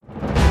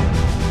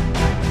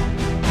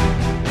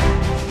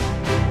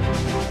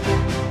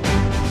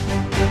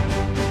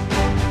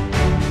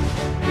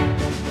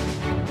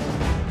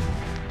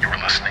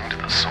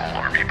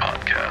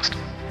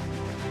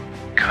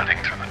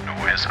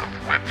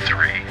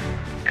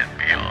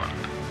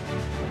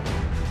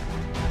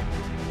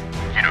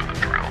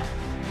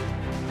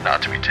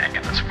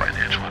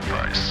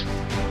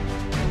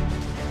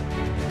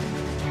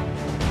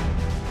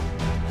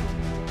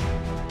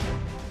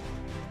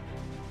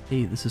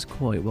Hey, this is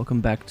Coy.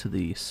 Welcome back to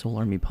the Soul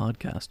Army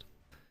podcast.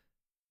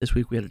 This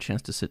week we had a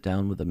chance to sit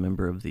down with a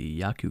member of the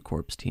Yaku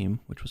Corp's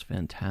team, which was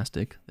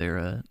fantastic. They're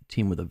a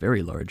team with a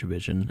very large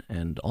vision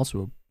and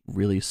also a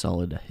really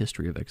solid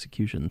history of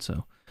execution,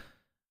 so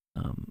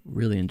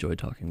really enjoyed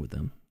talking with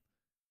them.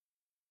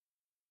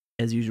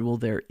 As usual,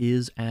 there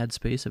is ad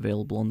space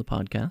available on the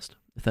podcast.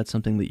 If that's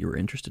something that you're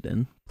interested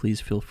in,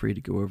 please feel free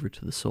to go over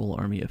to the Soul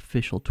Army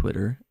official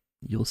Twitter.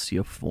 You'll see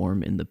a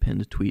form in the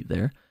pinned tweet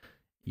there.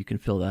 You can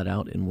fill that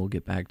out, and we'll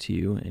get back to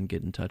you and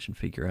get in touch and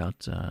figure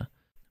out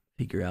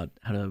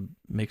how to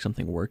make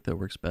something work that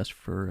works best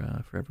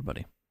for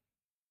everybody.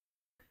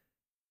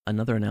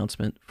 Another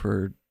announcement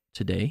for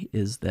today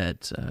is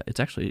that it's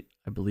actually,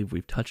 I believe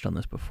we've touched on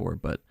this before,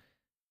 but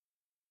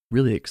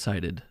really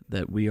excited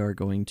that we are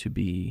going to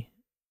be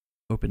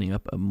opening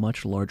up a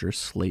much larger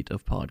slate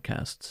of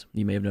podcasts.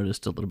 You may have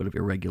noticed a little bit of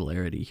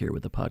irregularity here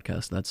with the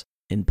podcast. That's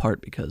in part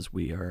because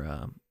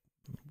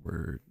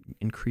we're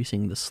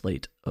increasing the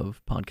slate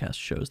of podcast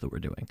shows that we're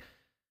doing.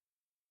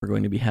 We're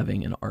going to be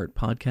having an art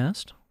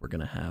podcast. We're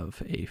going to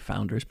have a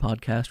founders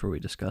podcast where we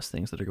discuss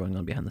things that are going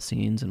on behind the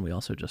scenes, and we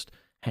also just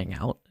hang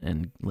out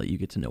and let you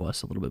get to know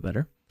us a little bit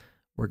better.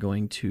 We're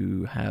going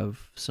to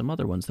have some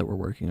other ones that we're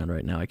working on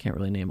right now. I can't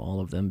really name all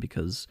of them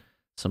because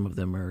some of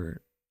them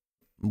are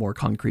more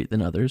concrete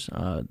than others.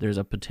 There's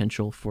a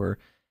potential for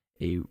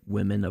a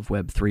Women of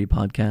Web3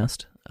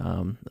 podcast.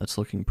 That's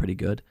looking pretty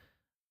good.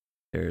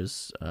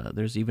 There's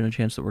even a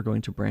chance that we're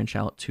going to branch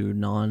out to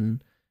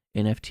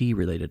non-NFT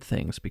related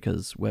things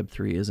because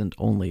Web3 isn't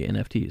only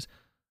NFTs.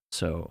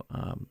 So,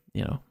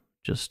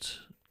 just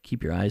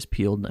keep your eyes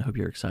peeled, and I hope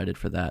you're excited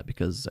for that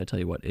because I tell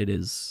you what,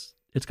 it's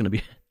going to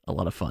be a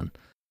lot of fun.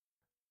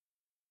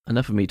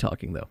 Enough of me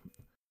talking, though.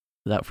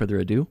 Without further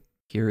ado,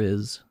 here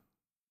is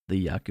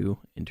the Yaku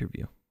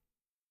interview.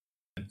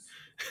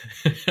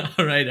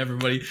 All right,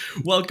 everybody.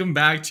 Welcome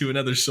back to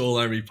another Soul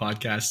Army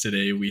podcast.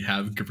 Today we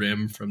have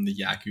Grim from the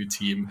Yaku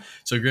team.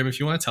 So Grim, if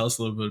you want to tell us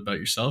a little bit about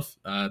yourself,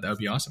 that would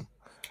be awesome.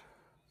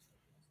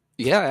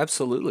 Yeah,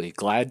 absolutely.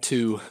 Glad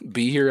to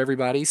be here,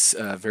 everybody.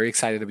 Very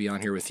excited to be on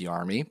here with the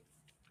Army.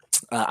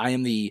 I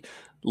am the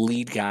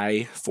lead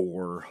guy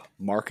for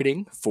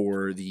marketing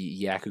for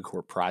the Yaku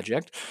Corp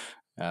project.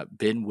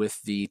 Been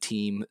with the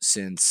team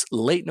since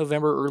late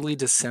November, early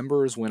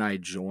December is when I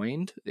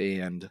joined,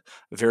 and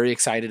very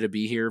excited to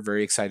be here,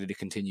 very excited to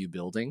continue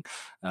building.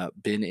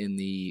 Been in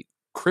the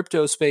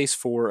crypto space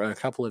for a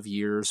couple of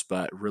years,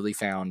 but really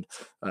found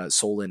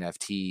Soul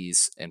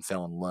NFTs and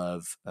fell in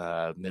love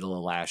middle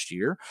of last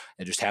year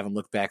and just haven't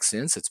looked back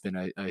since. It's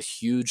been a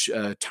huge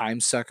time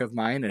suck of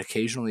mine and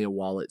occasionally a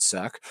wallet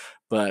suck,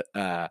 but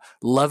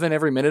loving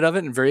every minute of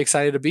it and very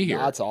excited to be here.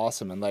 That's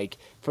awesome. And like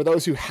for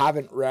those who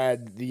haven't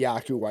read the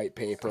Yaku white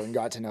paper and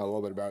got to know a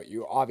little bit about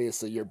you,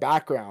 obviously your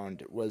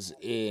background was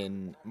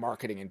in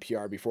marketing and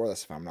PR before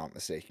this, if I'm not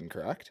mistaken,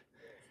 correct?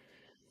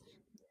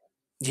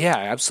 Yeah,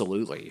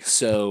 absolutely.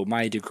 So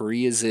my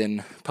degree is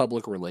in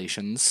public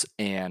relations,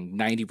 and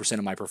 90%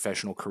 of my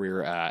professional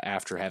career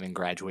after having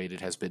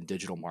graduated has been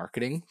digital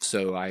marketing.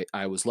 So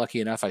I was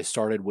lucky enough. I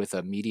started with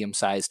a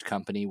medium-sized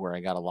company where I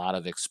got a lot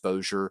of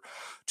exposure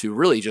to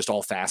really just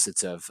all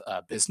facets of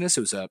business.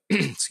 It was a,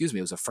 it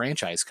was a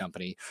franchise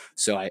company.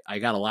 So I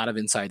got a lot of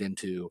insight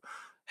into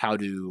how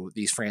do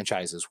these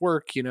franchises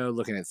work,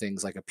 looking at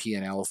things like a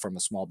P&L from a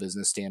small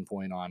business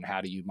standpoint on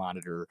how do you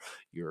monitor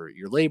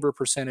your labor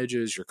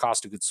percentages, your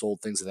cost of goods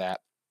sold, things of that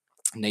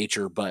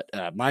nature. But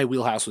my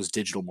wheelhouse was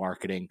digital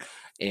marketing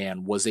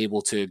and was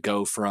able to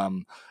go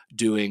from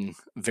doing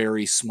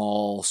very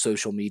small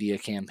social media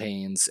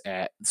campaigns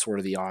at sort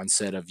of the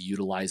onset of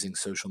utilizing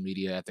social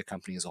media at the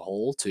company as a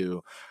whole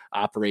to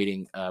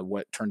operating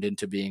what turned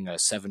into being a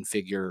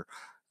seven-figure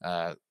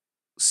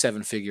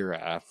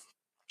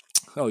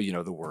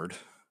the word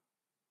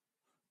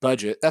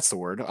budget. That's the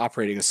word.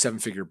 Operating a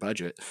seven-figure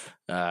budget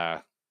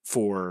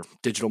for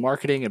digital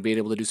marketing and being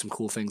able to do some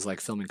cool things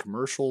like filming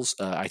commercials.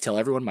 I tell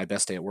everyone my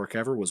best day at work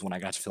ever was when I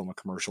got to film a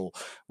commercial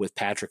with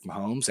Patrick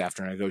Mahomes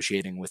after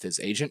negotiating with his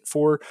agent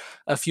for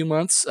a few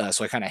months.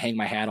 So I kind of hang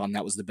my hat on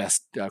that was the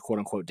best quote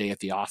unquote day at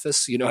the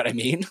office. You know what I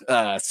mean?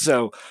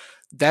 So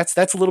that's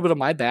a little bit of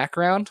my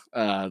background.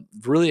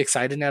 Really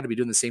excited now to be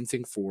doing the same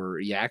thing for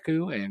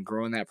Yaku and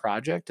growing that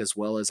project, as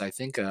well as I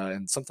think,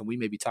 and something we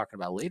may be talking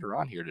about later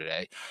on here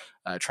today,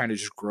 trying to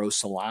just grow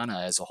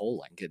Solana as a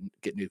whole and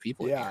get new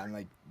people. Yeah, and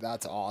like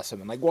that's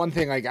awesome. And like one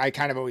thing like I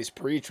kind of always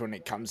preach when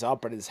it comes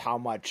up, but is how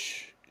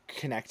much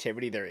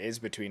connectivity there is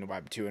between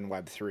Web 2 and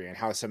Web 3, and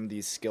how some of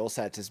these skill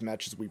sets, as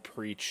much as we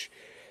preach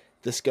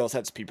the skill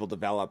sets people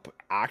develop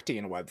acting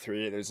in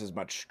Web3, there's as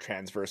much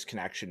transverse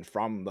connection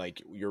from like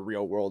your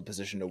real world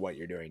position to what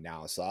you're doing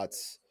now. So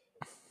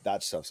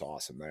that stuff's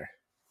awesome there.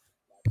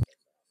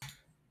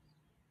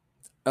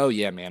 Oh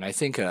yeah, man. I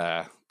think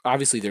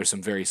obviously there's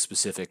some very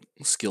specific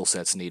skill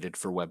sets needed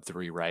for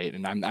Web3, right?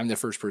 And I'm the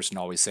first person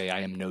to always say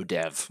I am no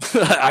dev.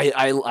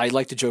 I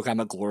like to joke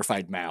I'm a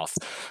glorified mouth.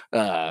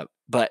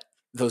 But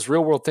those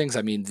real world things,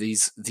 I mean,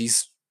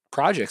 these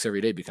projects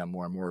every day become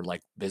more and more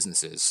like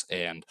businesses.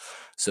 And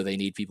so they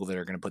need people that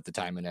are going to put the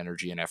time and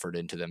energy and effort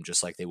into them,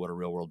 just like they would a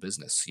real world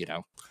business, you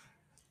know?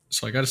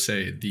 So I got to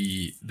say,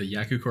 the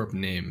Yaku Corp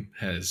name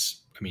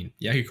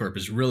Yaku Corp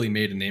has really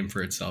made a name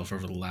for itself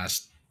over the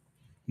last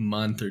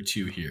month or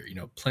two here.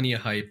 Plenty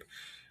of hype,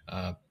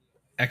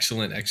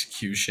 excellent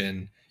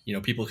execution.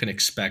 People can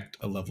expect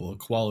a level of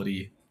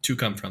quality to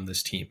come from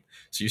this team.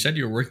 So you said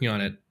you were working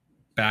on it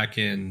back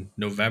in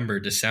November,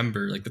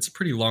 December. Like, that's a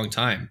pretty long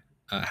time.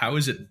 How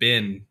has it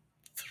been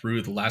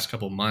through the last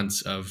couple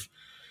months of,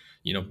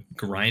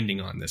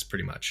 grinding on this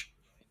pretty much?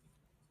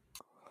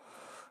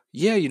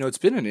 Yeah, it's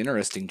been an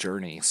interesting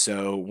journey.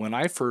 So when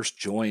I first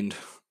joined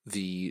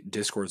the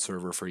Discord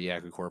server for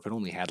Yaku Corp, it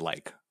only had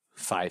like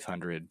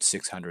 500,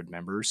 600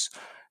 members.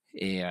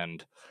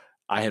 And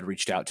I had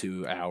reached out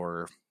to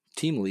our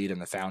team lead,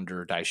 and the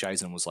founder, Dai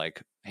Shizen, was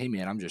like, hey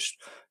man, I'm just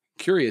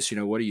curious,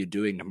 what are you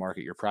doing to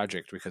market your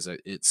project? Because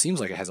it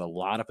seems like it has a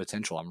lot of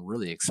potential. I'm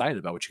really excited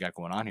about what you got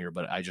going on here,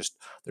 but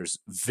there's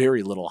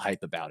very little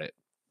hype about it.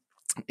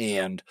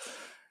 And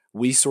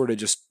we sort of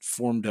just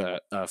formed a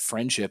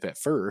friendship at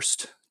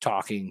first,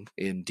 talking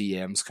in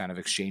DMs, kind of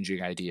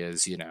exchanging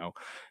ideas,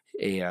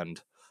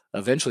 and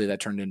eventually that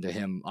turned into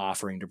him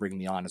offering to bring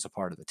me on as a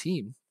part of the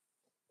team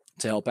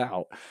to help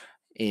out.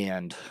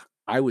 And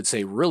I would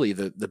say really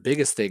the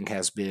biggest thing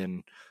has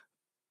been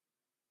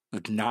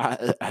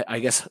I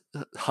guess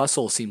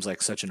hustle seems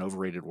like such an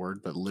overrated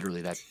word, but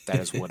literally that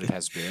is what it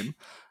has been.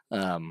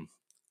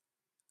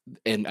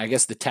 And I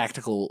guess the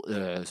tactical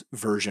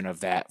version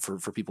of that for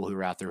people who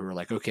are out there who are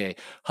like, okay,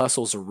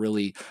 hustle's a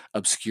really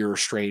obscure,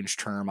 strange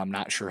term. I'm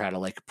not sure how to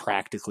like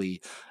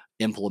practically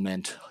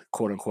implement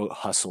quote unquote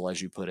hustle,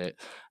 as you put it.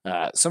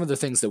 Some of the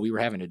things that we were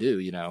having to do,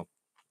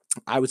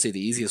 I would say the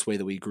easiest way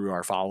that we grew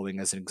our following,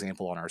 as an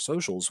example, on our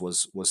socials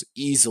was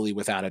easily,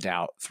 without a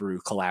doubt,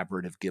 through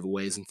collaborative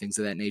giveaways and things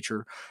of that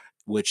nature,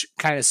 which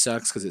kind of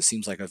sucks because it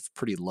seems like a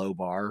pretty low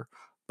bar,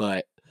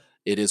 but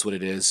it is what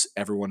it is.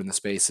 Everyone in the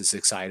space is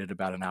excited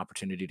about an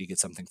opportunity to get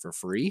something for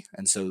free.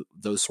 And so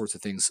those sorts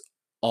of things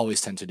always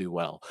tend to do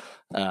well.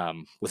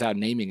 Without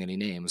naming any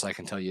names, I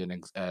can tell you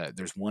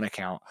there's one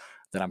account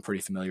that I'm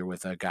pretty familiar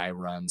with. A guy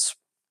runs.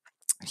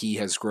 He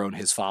has grown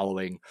his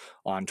following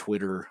on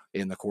Twitter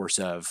in the course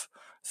of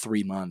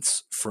 3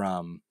 months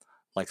from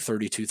like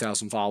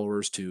 32,000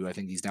 followers to, I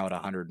think he's now at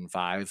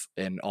 105.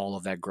 And all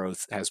of that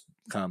growth has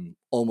come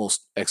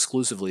almost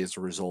exclusively as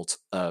a result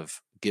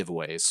of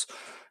giveaways.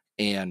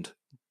 And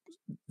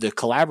the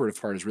collaborative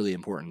part is really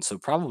important. So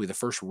probably the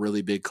first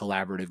really big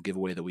collaborative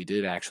giveaway that we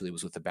did actually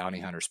was with the Bounty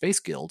Hunter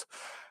Space Guild.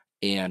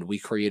 And we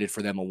created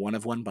for them a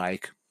 1-of-1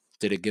 bike,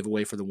 did a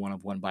giveaway for the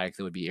 1-of-1 bike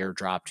that would be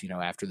airdropped,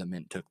 after the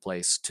mint took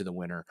place to the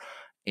winner.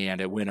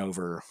 And it went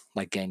over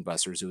like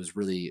gangbusters. It was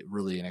really,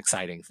 really an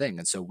exciting thing.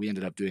 And so we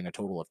ended up doing a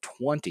total of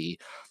 20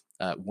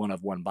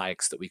 1-of-1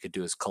 bikes that we could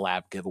do as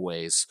collab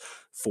giveaways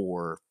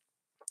for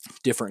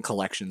different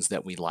collections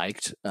that we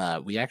liked.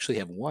 We actually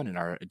have one in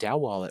our DAO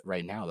wallet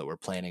right now that we're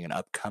planning an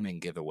upcoming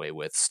giveaway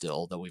with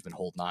still, that we've been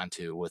holding on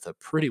to, with a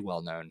pretty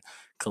well-known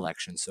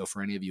collection. So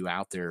for any of you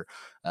out there,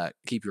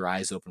 keep your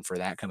eyes open for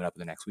that coming up in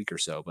the next week or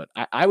so. But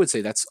I would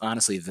say that's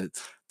honestly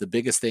the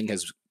biggest thing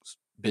has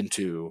been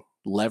to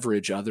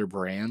leverage other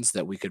brands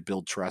that we could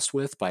build trust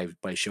with by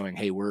showing,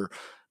 hey, we're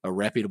a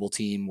reputable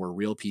team. We're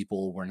real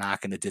people. We're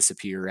not going to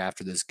disappear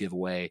after this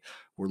giveaway.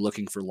 We're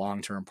looking for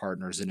long-term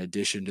partners in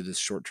addition to this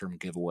short-term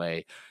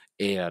giveaway,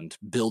 and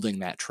building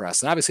that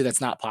trust. And obviously that's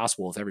not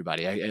possible with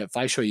everybody. If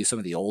I show you some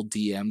of the old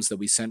DMs that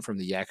we sent from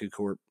the Yaku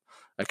Corp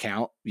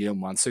account,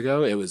 months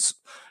ago, it was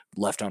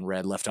left on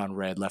red, left on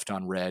red, left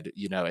on red.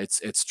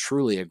 It's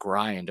truly a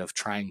grind of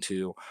trying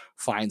to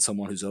find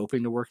someone who's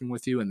open to working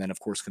with you. And then of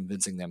course,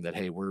 convincing them that,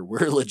 hey, we're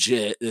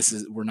legit.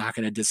 We're not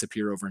going to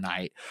disappear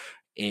overnight.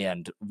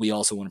 And we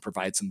also want to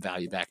provide some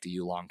value back to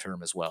you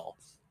long-term as well.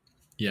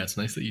 Yeah, it's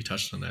nice that you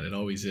touched on that. It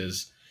always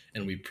is.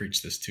 And we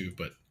preach this too,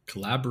 but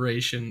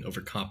collaboration over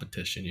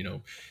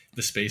competition,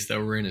 the space that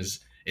we're in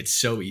it's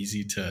so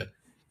easy to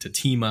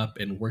team up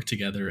and work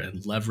together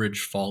and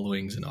leverage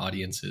followings and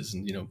audiences.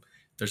 And,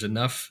 there's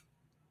enough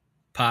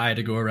pie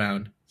to go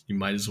around. You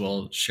might as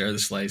well share the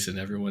slice and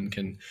everyone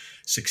can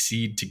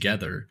succeed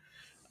together.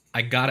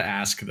 I got to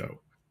ask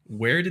though,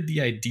 where did the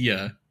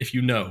idea, if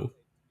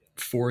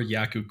for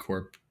Yaku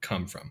Corp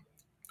come from?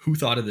 Who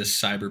thought of this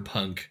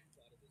cyberpunk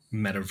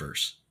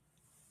metaverse?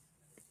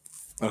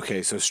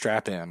 Okay, so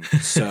strap in.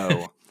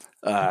 So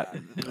all right,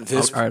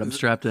 I'm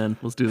strapped in.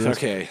 Let's do this.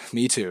 Okay,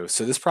 me too.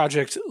 So this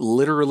project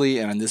literally,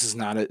 and this is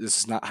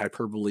not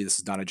hyperbole, this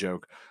is not a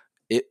joke.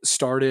 It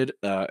started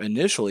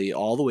initially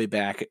all the way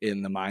back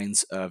in the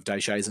minds of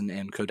Daishizen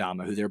and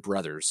Kodama, who they're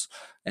brothers,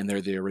 and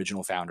they're the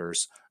original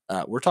founders.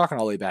 We're talking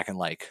all the way back in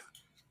like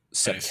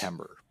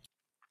September. Nice.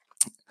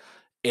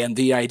 And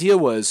the idea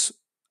was,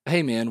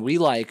 hey man, we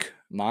like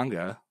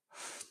manga.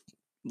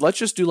 Let's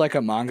just do like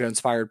a manga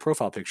inspired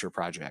profile picture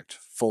project.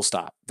 Full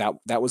stop.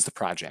 That was the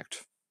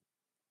project.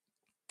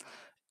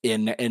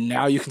 And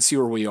now you can see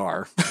where we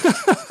are.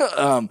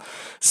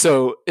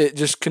 So it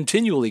just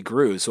continually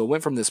grew. So it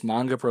went from this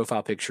manga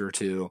profile picture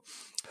to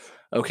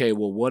okay,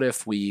 well, what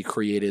if we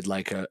created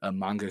like a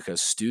mangaka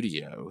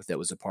studio that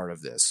was a part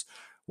of this?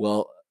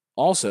 Well,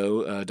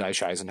 also,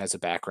 Daishizen has a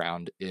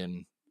background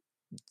in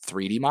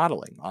 3D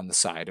modeling on the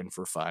side and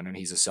for fun, and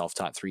he's a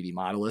self-taught 3D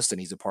modelist, and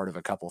he's a part of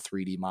a couple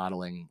 3D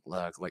modeling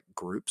like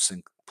groups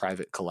and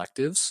private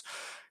collectives.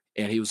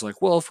 And he was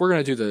like, well, if we're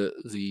going to do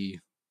the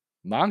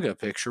manga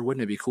picture,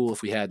 wouldn't it be cool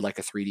if we had like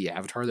a 3D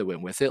avatar that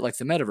went with it? Like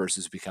the metaverse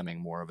is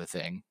becoming more of a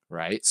thing,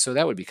 right? So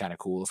that would be kind of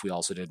cool if we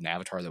also did an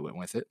avatar that went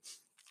with it.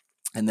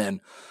 And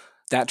then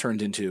that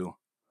turned into,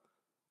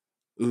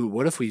 ooh,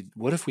 what if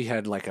we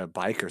had like a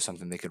bike or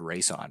something they could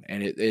race on?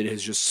 And it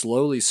has just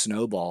slowly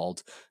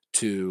snowballed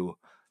to,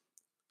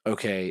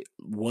 okay,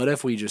 what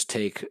if we just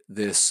take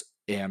this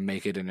and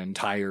make it an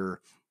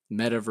entire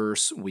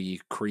metaverse?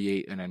 We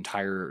create an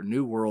entire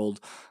new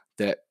world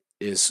that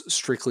is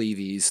strictly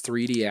these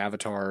 3D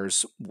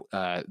avatars,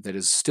 that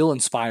is still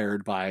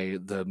inspired by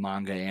the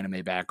manga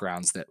anime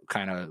backgrounds that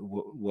kind of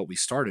what we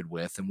started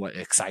with and what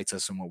excites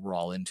us and what we're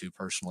all into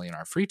personally in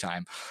our free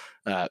time.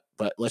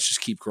 But let's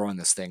just keep growing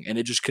this thing. And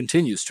it just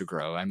continues to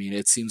grow. I mean,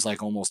 it seems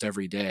like almost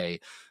every day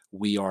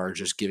we are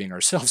just giving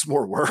ourselves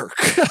more work.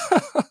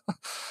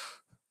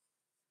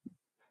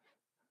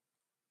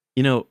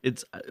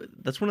 It's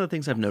that's one of the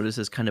things I've noticed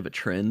as kind of a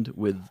trend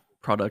with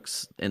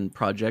products and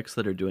projects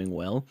that are doing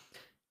well,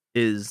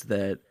 is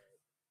that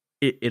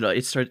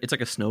it's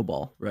like a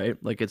snowball, right?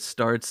 Like it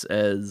starts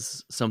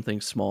as something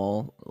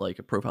small, like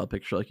a profile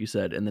picture, like you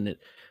said, and then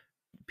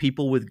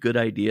people with good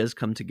ideas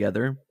come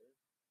together,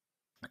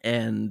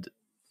 and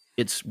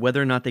it's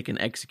whether or not they can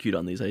execute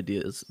on these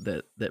ideas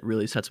that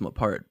really sets them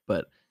apart.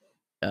 But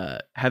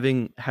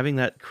having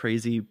that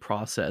crazy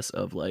process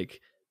of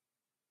like,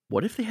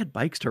 what if they had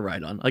bikes to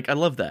ride on? Like, I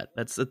love that.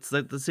 That's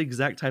the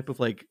exact type of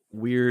like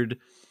weird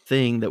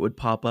thing that would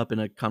pop up in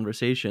a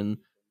conversation.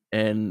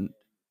 And,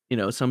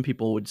 some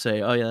people would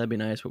say, oh yeah, that'd be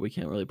nice, but we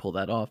can't really pull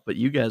that off. But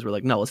you guys were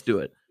like, no, let's do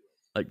it.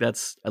 Like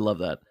I love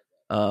that.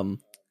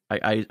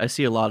 I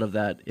see a lot of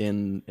that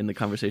in the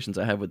conversations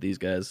I have with these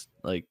guys.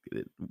 Like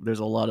there's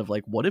a lot of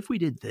like, what if we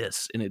did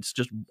this? And it's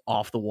just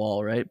off the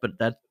wall, right? But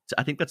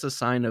I think that's a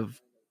sign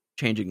of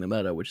changing the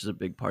meta, which is a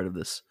big part of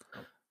this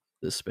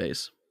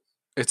space.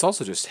 It's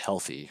also just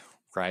healthy,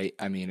 right?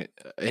 I mean,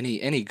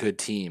 any good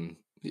team,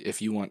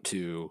 if you want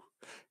to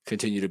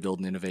continue to build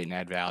and innovate and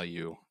add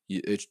value,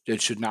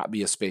 it should not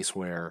be a space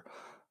where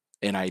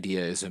an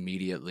idea is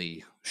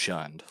immediately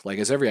shunned. Like,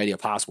 is every idea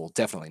possible?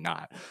 Definitely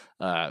not.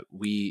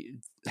 We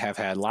have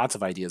had lots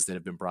of ideas that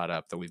have been brought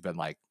up that we've been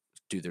like,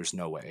 dude, there's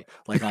no way.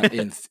 Like,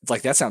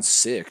 like that sounds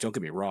sick. Don't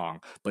get me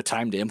wrong, but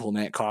time to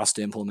implement, cost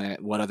to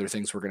implement, what other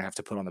things we're gonna have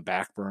to put on the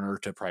back burner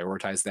to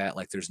prioritize that.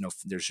 Like, there's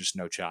just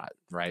no shot,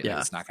 right? Yeah,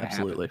 like, it's not gonna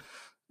absolutely.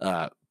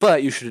 happen.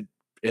 But you should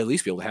at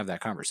least be able to have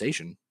that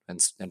conversation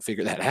and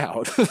figure that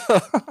out.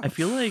 I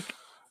feel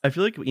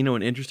like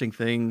an interesting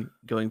thing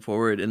going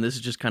forward, and this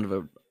is just kind of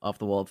a off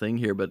the wall thing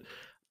here, but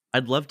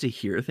I'd love to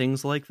hear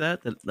things like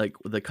that like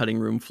the cutting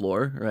room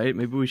floor, right?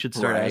 Maybe we should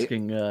start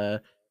asking,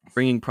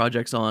 bringing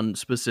projects on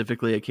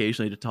specifically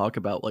occasionally to talk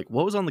about like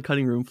what was on the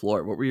cutting room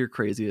floor. What were your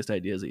craziest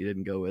ideas that you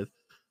didn't go with?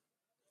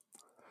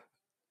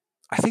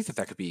 I think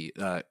that could be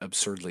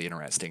absurdly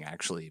interesting,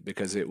 actually,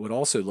 because it would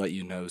also let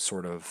you know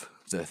sort of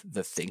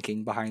the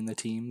thinking behind the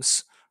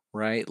teams,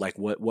 right? Like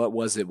what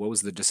was it? What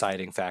was the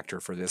deciding factor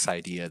for this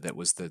idea that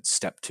was the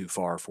step too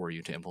far for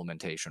you to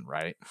implementation,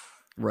 right?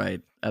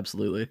 Right.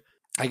 Absolutely.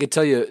 I could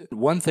tell you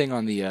one thing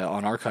on the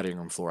on our cutting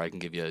room floor. I can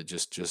give you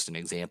just an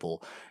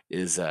example.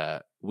 Is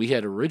we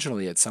had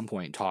originally at some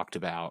point talked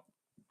about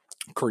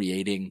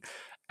creating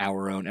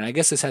our own, and I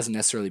guess this hasn't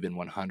necessarily been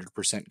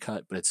 100%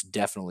 cut, but it's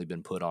definitely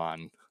been put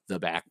on the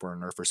back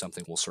burner for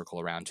something we'll circle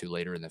around to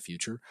later in the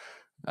future.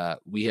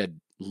 We had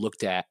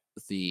looked at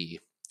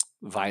the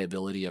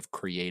viability of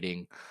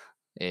creating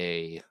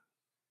a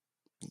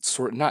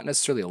sort, not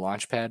necessarily a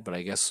launch pad, but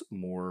I guess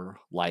more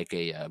like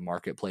a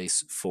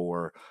marketplace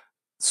for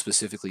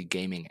specifically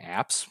gaming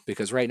apps,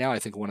 because right now I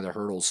think one of the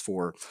hurdles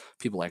for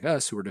people like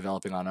us who are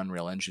developing on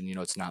Unreal Engine,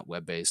 it's not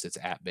web-based, it's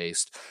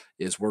app-based,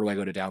 is where do I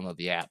go to download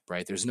the app,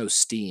 right? There's no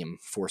Steam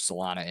for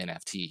Solana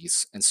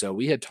NFTs. And so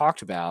we had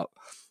talked about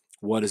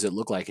what does it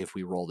look like if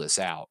we roll this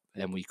out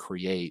and we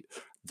create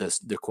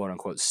the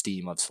quote-unquote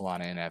Steam of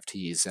Solana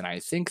NFTs. And I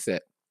think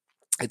that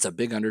it's a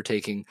big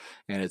undertaking,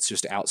 and it's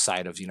just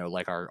outside of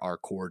like our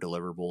core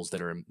deliverables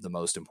that are the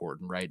most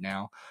important right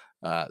now.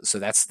 So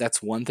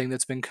that's one thing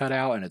that's been cut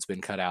out, and it's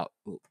been cut out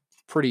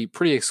pretty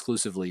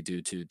exclusively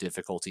due to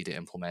difficulty to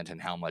implement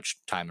and how much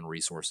time and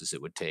resources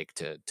it would take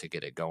to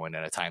get it going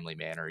in a timely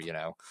manner.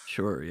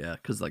 Sure, yeah,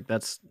 because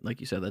that's like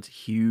you said, that's a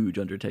huge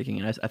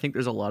undertaking, and I think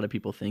there's a lot of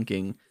people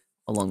thinking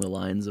along the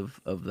lines of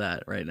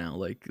that right now.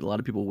 Like a lot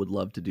of people would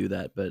love to do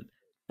that, but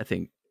I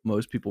think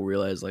most people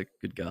realize, like,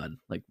 good God,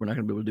 like we're not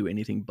going to be able to do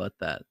anything but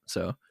that.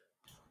 So,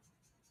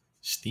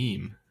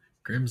 Steam,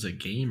 Grim's a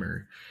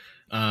gamer.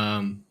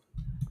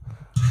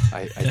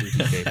 I do be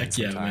gaming Heck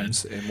yeah,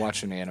 sometimes and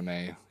watching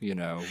anime. You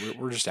know,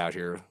 we're just out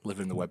here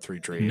living the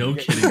Web3 dream. No You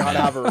kidding, gotta man.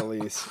 have a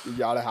release. You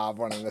gotta have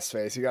one in this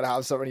space. You gotta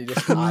have someone you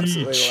just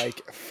absolutely Preach.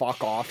 like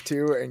fuck off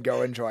to and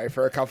go enjoy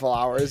for a couple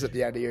hours at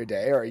the end of your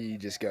day, or you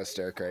just go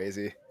stir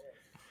crazy.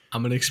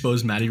 I'm gonna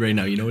expose Maddie right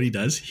now. You know what he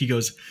does? He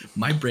goes,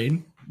 my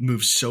brain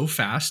moves so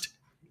fast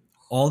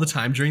all the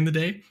time during the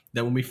day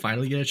that when we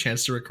finally get a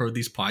chance to record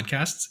these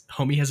podcasts,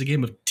 homie has a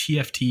game of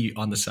TFT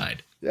on the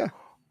side. Yeah.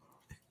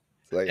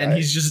 Like And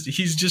he's just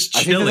I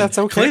think chilling. that's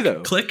okay, click,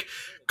 though. Click,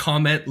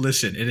 comment,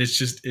 listen, and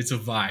it's a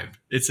vibe.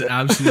 It's an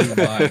absolute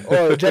vibe.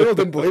 Oh, General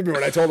didn't believe me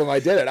when I told him I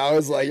did it. I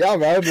was like, "Yeah,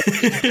 man."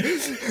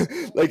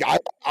 Like I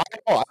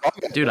love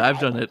it. Dude, I've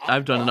done it.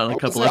 I've done it on a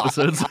couple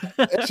episodes.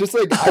 It's just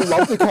like I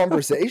love the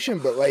conversation,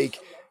 but like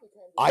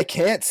I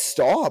can't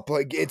stop.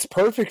 Like it's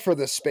perfect for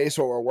the space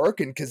while we're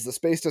working because the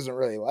space doesn't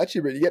really let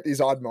you. But you get these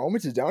odd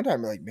moments of downtime.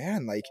 You're like,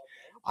 man, like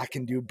I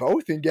can do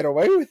both and get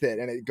away with it,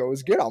 and it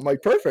goes good. I'm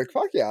like, perfect.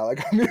 Fuck yeah!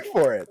 Like I'm here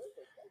for it.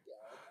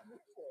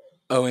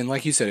 Oh, and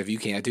like you said, if you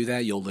can't do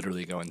that, you'll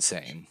literally go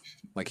insane.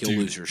 Like you'll Dude,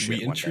 lose your shit. We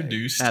one day.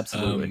 introduced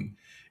Absolutely.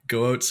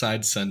 go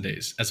outside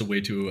Sundays as a way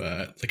to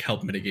like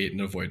help mitigate and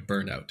avoid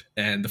burnout.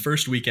 And the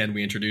first weekend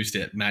we introduced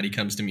it, Maddie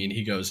comes to me and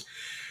he goes,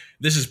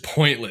 "This is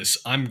pointless.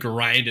 I'm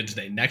grinding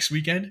today." Next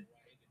weekend,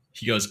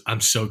 he goes,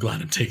 "I'm so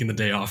glad I'm taking the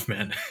day off,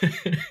 man."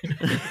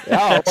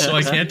 Yeah. So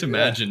I can't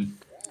imagine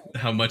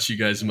how much you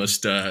guys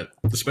must,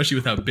 especially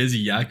with how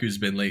busy Yaku's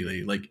been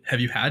lately. Like, have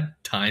you had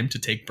time to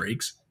take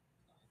breaks?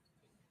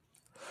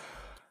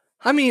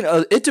 I mean,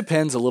 it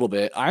depends a little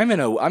bit. I'm in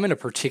a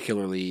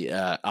particularly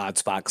odd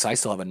spot because I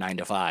still have a 9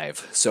 to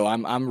 5, so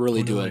I'm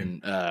really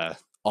doing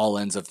all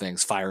ends of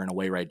things, firing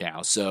away right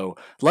now. So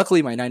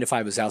luckily, my 9 to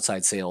 5 is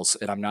outside sales,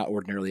 and I'm not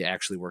ordinarily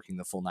actually working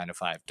the full 9 to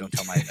 5. Don't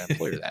tell my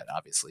employer that,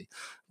 obviously.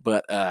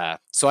 But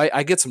so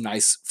I get some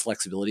nice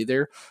flexibility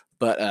there.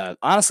 But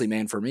honestly,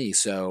 man, for me,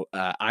 so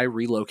I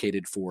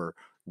relocated for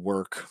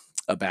work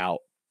about.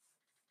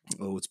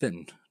 Oh, it's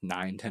been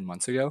 9-10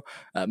 months ago.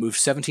 Moved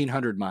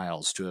 1,700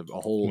 miles to a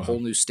whole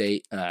new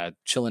state.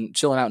 Chilling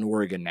out in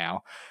Oregon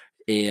now,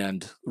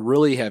 and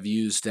really have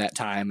used that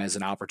time as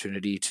an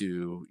opportunity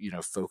to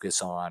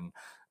focus on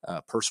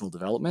personal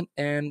development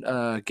and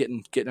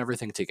getting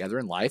everything together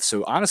in life.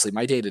 So honestly,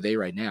 my day to day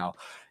right now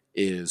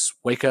is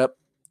wake up,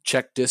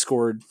 check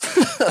Discord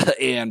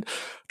and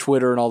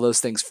Twitter and all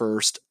those things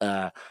first.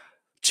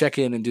 Check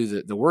in and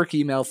do the work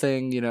email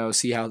thing.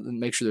 See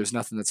make sure there's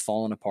nothing that's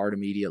falling apart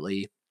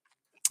immediately.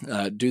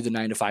 Do the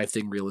 9 to 5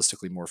 thing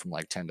realistically more from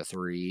like 10 to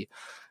 3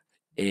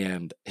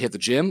 and hit the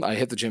gym. I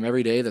hit the gym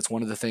every day. That's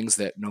one of the things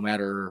that no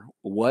matter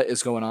what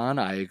is going on,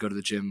 I go to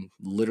the gym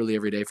literally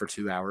every day for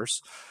 2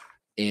 hours.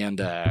 And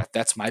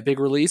that's my big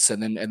release.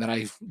 And then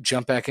I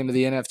jump back into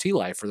the NFT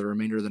life for the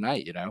remainder of the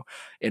night,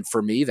 and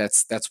for me,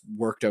 that's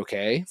worked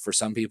okay. For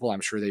some people,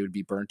 I'm sure they would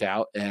be burnt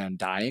out and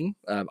dying.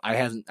 I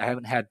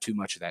haven't had too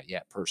much of that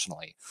yet.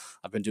 Personally,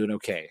 I've been doing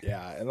okay.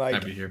 Yeah. And like,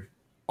 Happy here.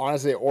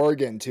 honestly,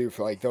 Oregon too,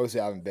 for like those who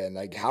haven't been,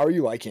 like, how are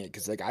you liking it?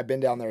 Because like I've been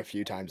down there a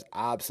few times,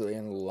 absolutely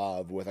in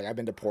love with, like, I've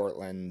been to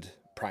Portland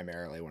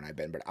primarily when I've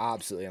been, but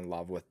absolutely in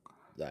love with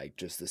like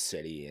just the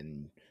city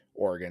and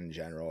Oregon in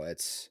general.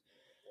 It's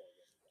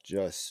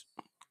just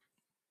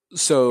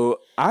So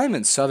I'm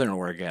in Southern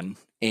Oregon,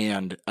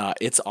 and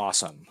it's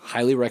awesome.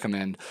 Highly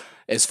recommend.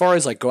 As far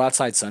as like go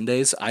outside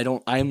Sundays,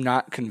 I'm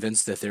not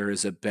convinced that there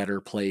is a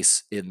better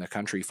place in the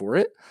country for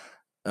it.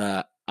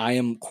 I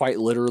am quite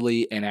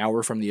literally an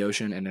hour from the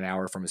ocean and an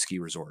hour from a ski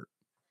resort.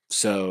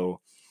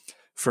 So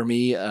for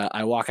me,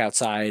 I walk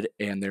outside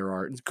and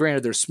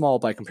granted, they're small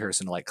by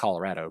comparison to like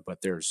Colorado,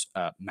 but there's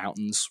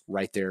mountains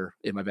right there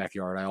in my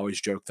backyard. I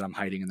always joke that I'm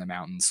hiding in the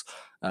mountains.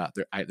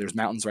 There's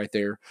mountains right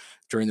there.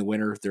 During the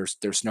winter,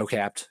 they're snow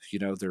capped.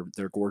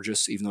 They're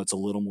gorgeous, even though it's a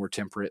little more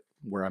temperate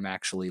where I'm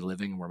actually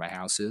living and where my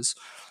house is.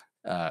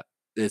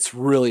 It's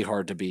really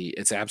hard to beat.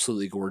 It's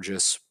absolutely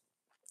gorgeous.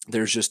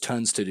 There's just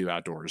tons to do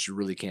outdoors. You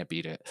really can't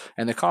beat it.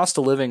 And the cost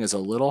of living is a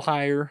little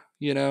higher,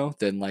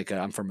 than like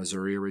I'm from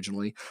Missouri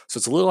originally. So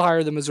it's a little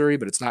higher than Missouri,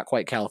 but it's not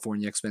quite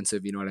California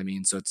expensive. You know what I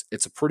mean? So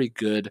it's a pretty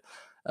good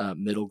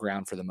middle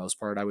ground for the most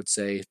part, I would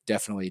say.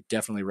 Definitely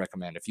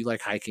recommend. If you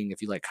like hiking,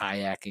 if you like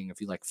kayaking,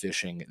 if you like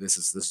fishing, this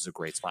is a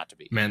great spot to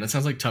be. Man, that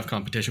sounds like tough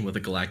competition with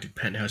a galactic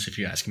penthouse, if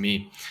you ask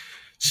me.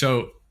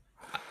 So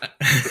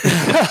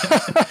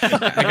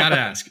I gotta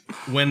ask,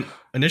 when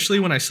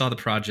I saw the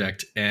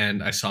project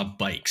and I saw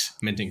bikes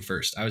minting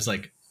first, I was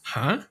like,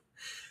 huh?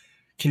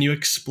 Can you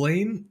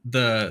explain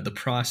the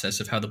process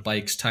of how the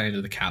bikes tie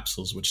into the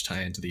capsules, which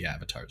tie into the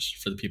avatars,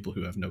 for the people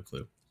who have no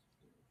clue?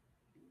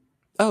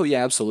 Oh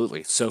yeah,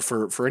 absolutely. So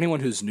for anyone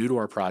who's new to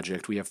our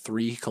project, we have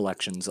 3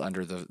 collections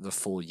under the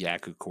full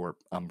Yaku Corp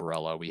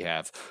umbrella. We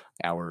have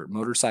our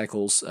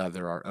motorcycles,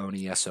 they're our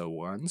Oni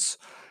SO1s.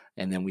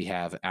 And then we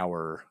have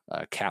our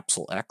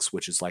Capsule X,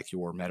 which is like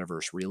your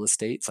metaverse real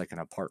estate. It's like an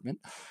apartment.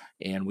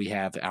 And we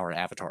have our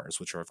avatars,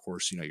 which are, of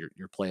course,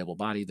 your playable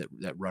body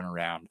that run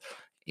around.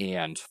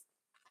 And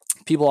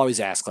people always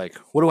ask, like,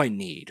 what do I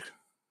need?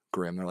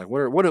 grim. They're like,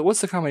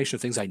 what's the combination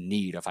of things I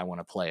need if I want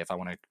to play, if I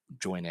want to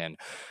join in?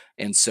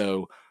 And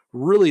so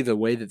really the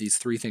way that these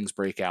three things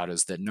break out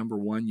is that number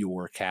one,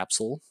 your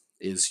capsule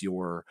is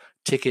your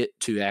ticket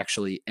to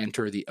actually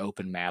enter the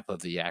open map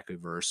of the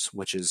Yakuverse,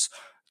 which is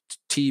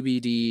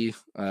TBD,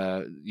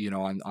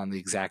 on the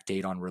exact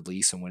date on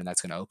release and when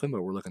that's going to open,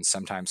 but we're looking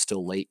sometime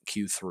still late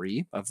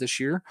Q3 of this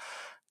year.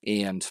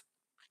 And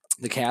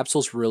the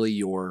capsule is really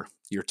your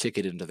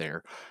ticket into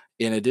there.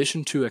 In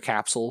addition to a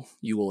capsule,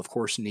 you will of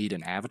course need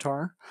an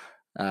avatar.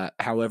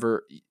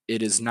 However,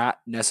 it is not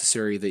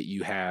necessary that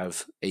you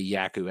have a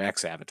Yaku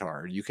X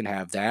avatar. You can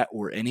have that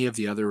or any of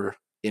the other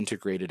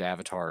integrated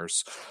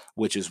avatars,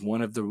 which is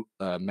one of the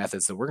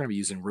methods that we're going to be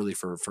using really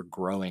for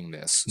growing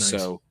this. Nice.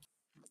 So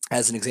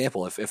as an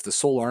example, if the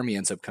Soul Army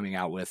ends up coming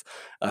out with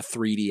a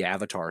 3D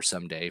avatar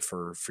someday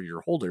for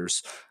your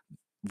holders,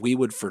 we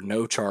would for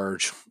no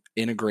charge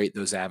integrate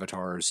those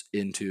avatars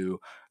into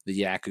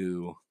the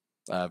Yaku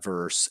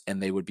verse,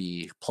 and they would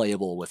be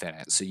playable within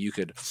it. So you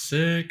could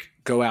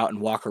go out and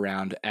walk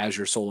around as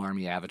your Soul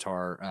Army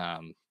avatar.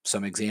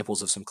 Some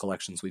examples of some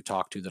collections we've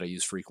talked to that I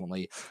use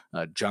frequently.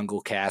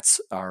 Jungle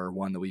Cats are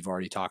one that we've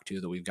already talked to,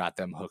 that we've got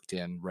them hooked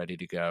in, ready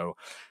to go.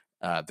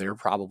 They're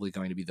probably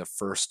going to be the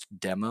first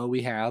demo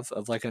we have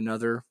of like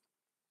another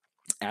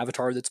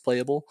avatar that's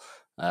playable.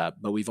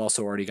 But we've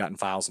also already gotten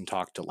files and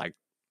talked to like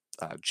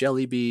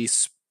Jelly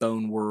Beast,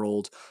 Bone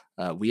World.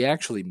 We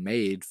actually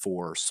made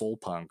for Soul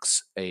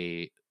Punks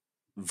a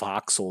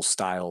voxel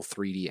style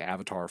 3D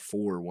avatar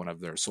for one of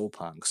their Soul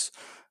Punks.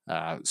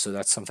 So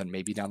that's something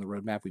maybe down the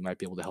roadmap we might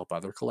be able to help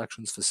other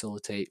collections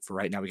facilitate. For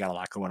right now, we got a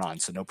lot going on,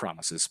 so no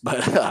promises.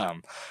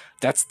 But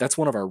that's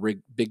one of our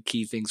big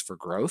key things for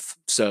growth.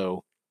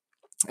 So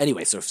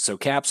anyway, so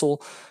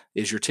capsule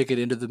is your ticket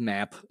into the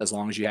map as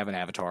long as you have an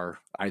avatar,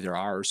 either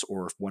ours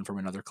or one from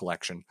another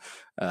collection.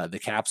 The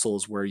capsule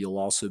is where you'll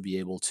also be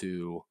able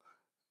to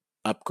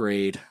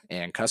upgrade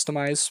and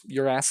customize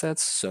your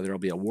assets. So there will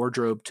be a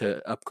wardrobe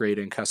to upgrade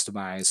and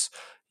customize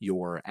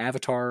your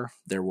avatar.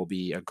 There will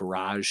be a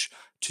garage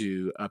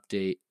to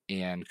update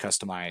and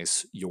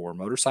customize your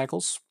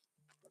motorcycles.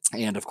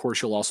 And of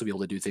course, you'll also be able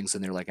to do things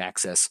in there like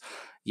access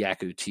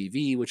Yaku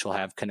TV, which will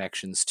have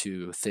connections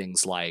to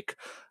things like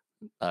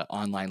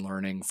online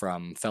learning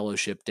from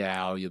Fellowship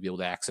DAO. You'll be able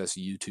to access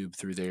YouTube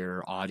through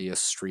their audio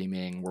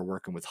streaming. We're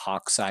working with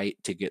Hawksite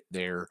to get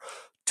their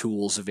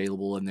tools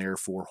available in there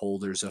for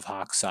holders of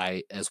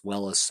Hawksite, as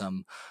well as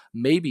some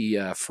maybe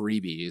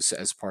freebies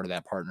as part of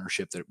that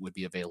partnership that would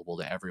be available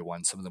to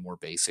everyone, some of the more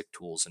basic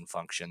tools and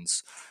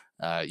functions.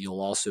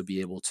 You'll also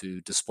be able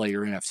to display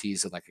your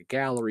NFTs in like a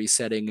gallery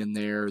setting in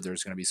there.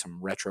 There's going to be some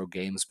retro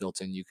games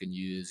built in you can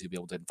use. You'll be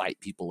able to invite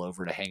people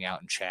over to hang out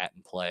and chat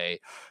and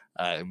play.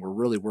 And we're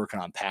really working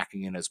on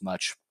packing in as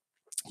much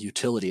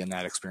utility in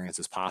that experience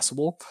as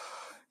possible.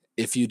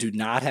 If you do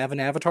not have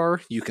an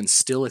avatar, you can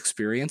still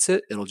experience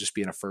it. It'll just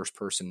be in a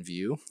first-person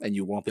view, and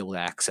you won't be able to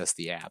access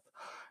the app.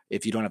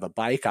 If you don't have a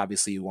bike,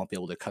 obviously you won't be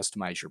able to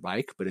customize your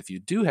bike. But if you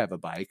do have a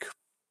bike,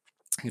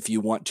 if you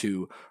want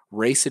to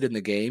race it in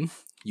the game,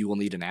 you will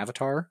need an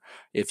avatar.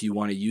 If you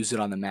want to use it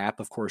on the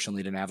map, of course, you'll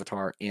need an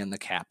avatar and the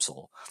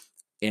capsule.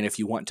 And if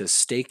you want to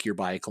stake your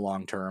bike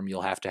long term,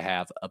 you'll have to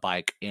have a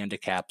bike and a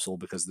capsule,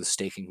 because the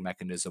staking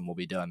mechanism will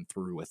be done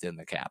through within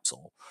the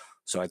capsule.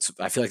 So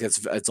I feel like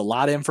it's a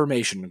lot of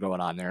information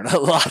going on there and a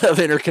lot of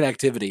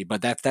interconnectivity,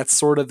 but that's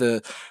sort of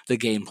the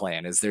game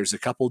plan. Is there's a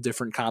couple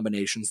different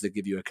combinations that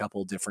give you a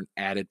couple different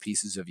added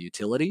pieces of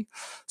utility,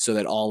 so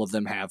that all of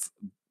them have,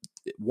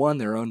 one,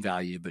 their own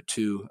value, but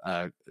two,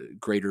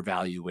 greater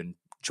value when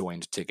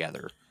joined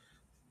together.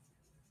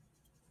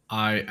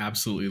 I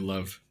absolutely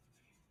love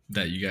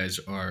that you guys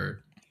are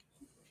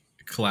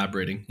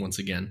collaborating once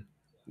again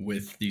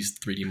with these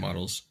 3D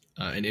models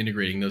and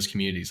integrating those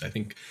communities. I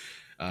think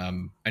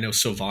I know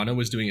Sylvana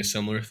was doing a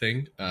similar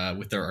thing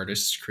with their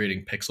artists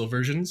creating pixel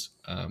versions,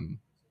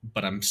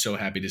 but I'm so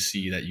happy to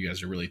see that you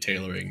guys are really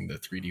tailoring the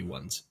 3D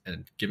ones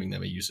and giving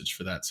them a usage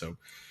for that. So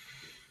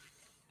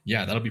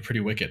yeah, that'll be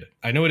pretty wicked.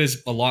 I know it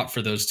is a lot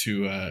for those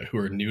two who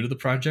are new to the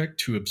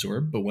project to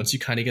absorb, but once you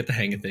kind of get the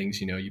hang of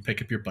things, you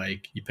pick up your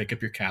bike, you pick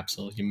up your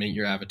capsule, you mint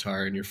your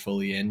avatar, and you're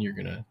fully in.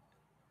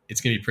 It's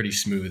gonna be pretty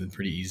smooth and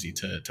pretty easy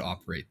to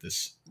operate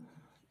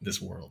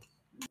this world.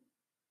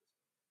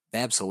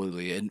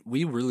 Absolutely, and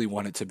we really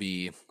want it to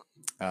be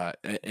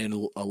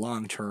in a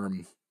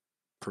long-term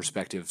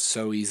perspective,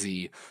 so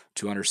easy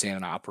to understand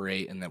and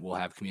operate, and that we'll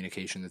have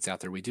communication that's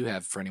out there. We do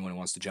have, for anyone who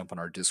wants to jump on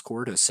our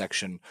Discord, a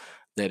section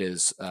that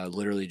is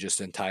literally just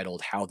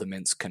entitled How the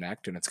Mints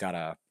Connect, and it's got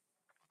a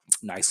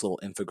nice little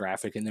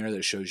infographic in there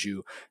that shows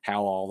you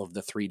how all of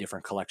the three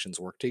different collections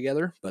work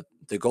together. But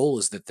the goal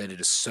is that it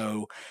is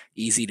so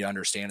easy to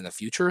understand in the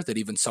future that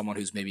even someone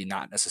who's maybe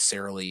not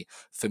necessarily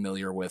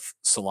familiar with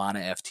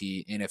Solana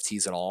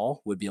NFTs at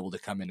all would be able to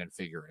come in and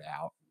figure it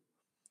out.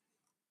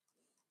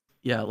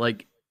 Yeah,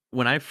 like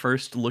when I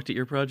first looked at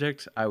your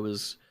project,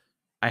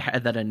 I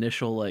had that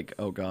initial like,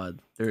 oh god,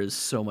 there is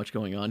so much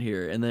going on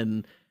here. And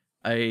then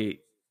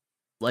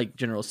like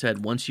General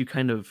said, once you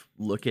kind of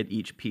look at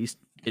each piece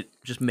it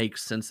just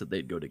makes sense that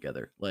they'd go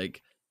together.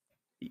 Like,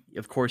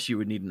 of course you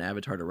would need an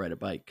avatar to ride a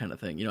bike kind of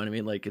thing. You know what I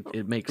mean? Like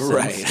it makes sense.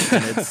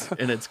 Right.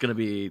 And it's going to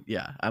be,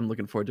 yeah, I'm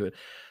looking forward to it.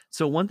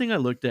 So one thing I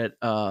looked at,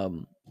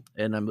 and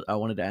I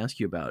wanted to ask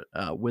you about,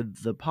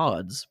 with the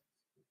pods,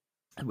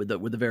 with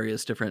the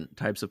various different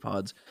types of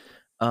pods,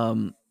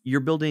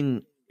 you're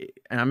building,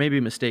 and I may be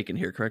mistaken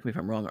here, correct me if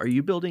I'm wrong. Are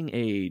you building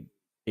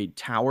a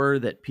tower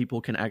that people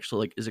can actually,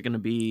 like, is it going to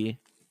be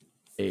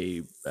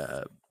a,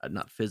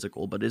 not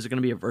physical, but is it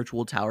going to be a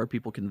virtual tower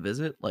people can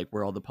visit, like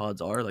where all the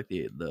pods are, like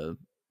the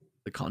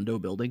condo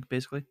building,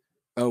 basically?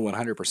 Oh,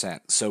 100%.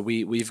 So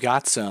we've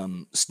got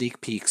some sneak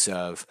peeks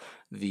of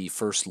the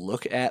first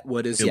look at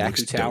what is It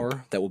looks Yaku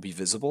Tower that will be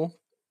visible.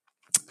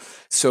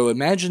 So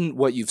imagine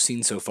what you've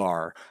seen so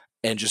far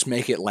and just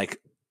make it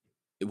like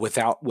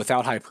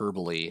without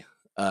hyperbole,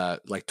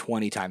 like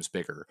 20 times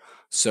bigger.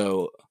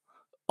 So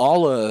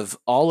all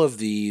of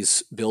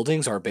these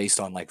buildings are based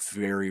on like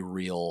very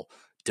real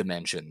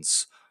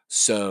dimensions.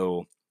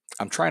 So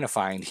I'm trying to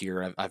find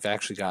here. I've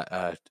actually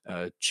got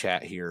a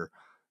chat here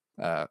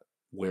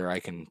where I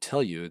can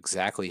tell you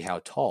exactly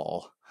how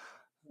tall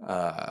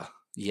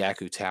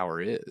Yaku Tower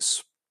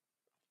is,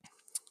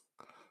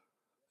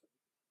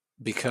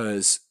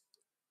 because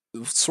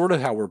sort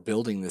of how we're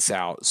building this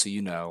out, so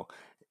you know,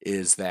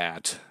 is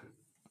that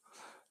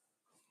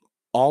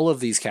all of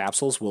these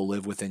capsules will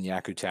live within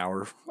Yaku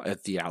Tower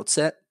at the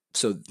outset.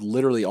 So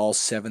literally all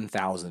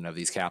 7,000 of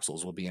these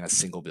capsules will be in a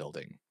single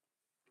building.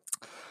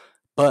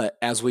 But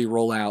as we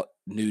roll out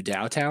new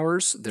DAO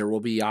towers, there will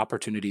be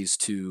opportunities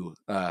to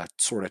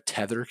sort of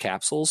tether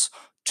capsules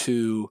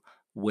to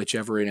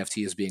whichever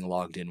NFT is being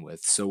logged in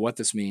with. So what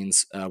this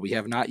means, we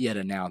have not yet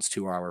announced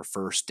who our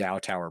first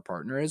DAO tower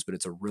partner is, but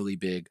it's a really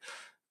big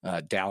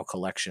DAO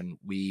collection.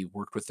 We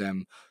worked with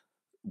them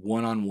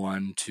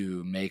one-on-one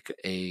to make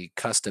a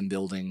custom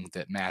building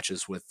that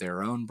matches with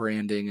their own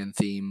branding and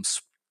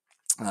themes,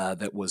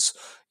 that was,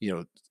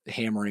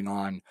 hammering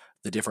on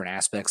the different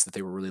aspects that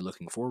they were really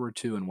looking forward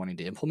to and wanting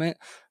to implement.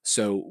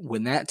 So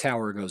when that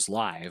tower goes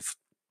live,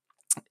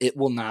 it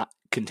will not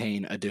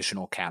contain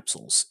additional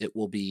capsules. It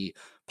will be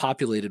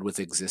populated with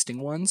existing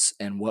ones.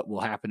 And what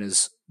will happen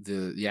is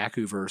the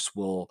Yakuverse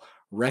will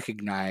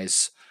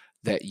recognize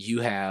that you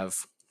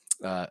have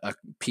a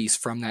piece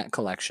from that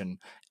collection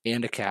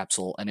and a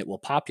capsule, and it will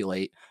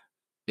populate,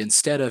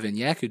 instead of in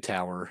Yaku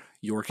Tower,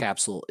 your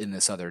capsule in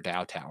this other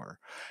DAO tower.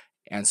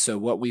 And so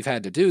what we've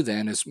had to do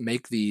then is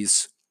make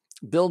these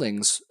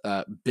buildings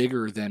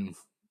bigger than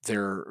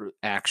their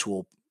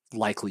actual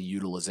likely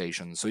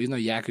utilization. So even though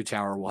Yaku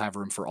Tower will have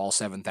room for all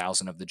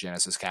 7,000 of the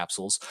Genesis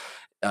capsules,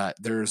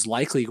 there's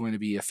likely going to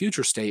be a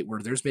future state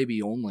where there's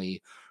maybe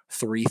only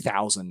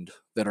 3,000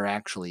 that are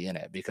actually in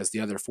it, because the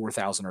other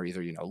 4,000 are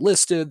either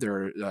listed,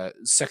 there are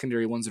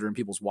secondary ones that are in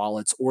people's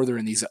wallets, or they're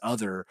in these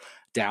other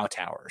DAO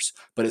towers.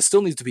 But it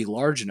still needs to be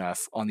large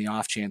enough on the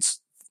off chance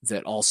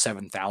that all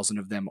 7,000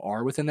 of them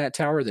are within that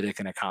tower that it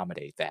can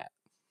accommodate that.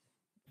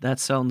 That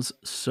sounds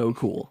so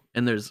cool.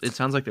 And it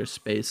sounds like there's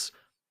space,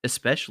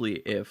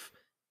 especially if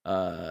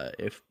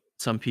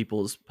some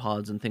people's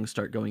pods and things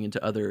start going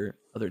into other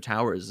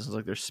towers. It sounds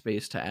like there's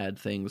space to add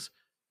things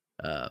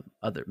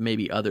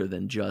other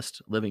than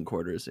just living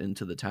quarters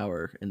into the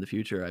tower in the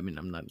future. I mean,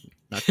 I'm not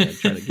going to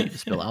try to get you to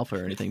spill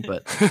alpha or anything,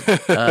 but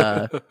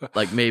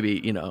like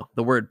maybe,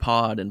 the word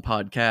pod and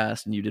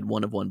podcast, and you did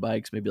one of one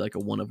bikes, maybe like a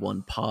one of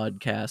one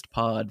podcast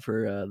pod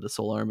for the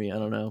Soul Army. I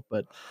don't know,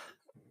 but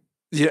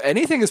yeah,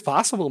 anything is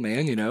possible,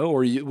 man. Or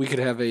we could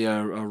have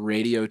a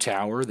radio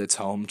tower that's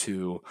home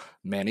to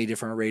many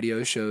different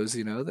radio shows.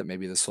 That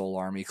maybe the Soul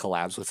Army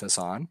collabs with us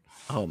on.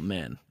 Oh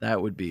man,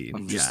 that would be.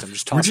 I'm just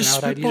tossing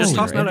out ideas. Just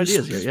tossing out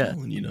ideas here. Yeah,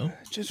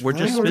 We're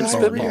just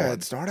spitballing.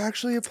 It's not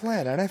actually a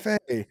plan.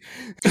 NFA.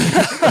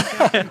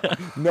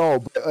 No,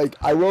 but like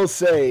I will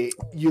say,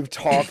 you've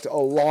talked a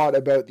lot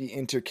about the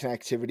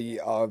interconnectivity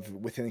of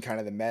within kind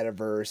of the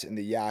metaverse and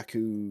the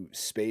Yaku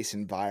space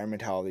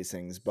environment, how all these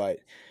things, but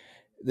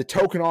the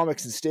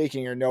tokenomics and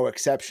staking are no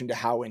exception to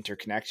how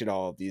interconnected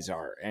all of these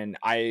are. And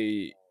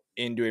I,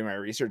 in doing my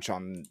research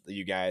on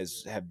you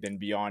guys, have been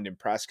beyond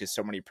impressed, because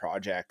so many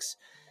projects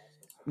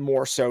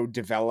more so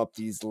develop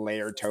these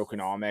layered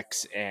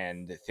tokenomics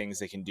and things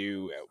they can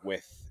do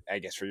with, I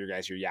guess for your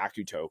guys, your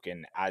Yaku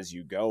token as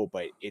you go.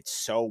 But it's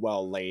so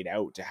well laid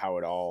out to how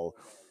it all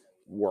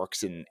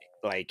works and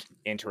like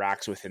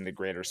interacts within the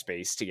greater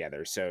space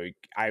together. So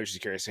I was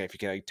just curious if you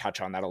could like touch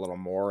on that a little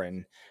more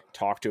and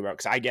talk to about,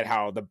 because I get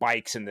how the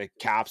bikes and the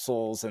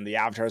capsules and the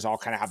avatars all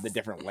kind of have the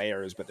different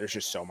layers, but there's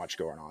just so much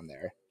going on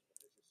there.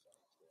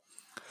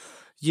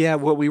 Yeah,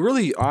 what we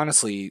really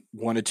honestly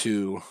wanted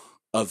to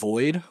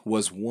avoid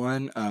was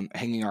one,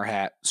 hanging our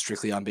hat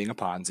strictly on being a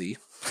Ponzi,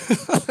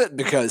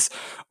 because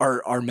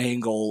our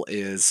main goal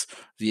is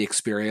the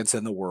experience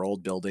and the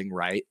world building,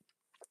 right?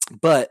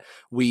 But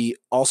we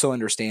also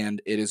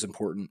understand it is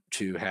important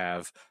to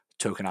have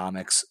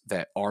tokenomics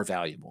that are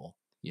valuable.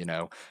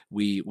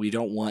 We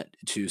don't want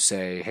to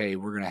say, hey,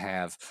 we're going to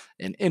have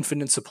an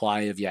infinite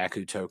supply of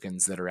Yaku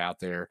tokens that are out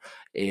there,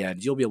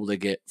 and you'll be able to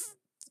get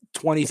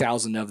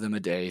 20,000 of them a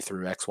day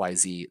through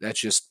XYZ.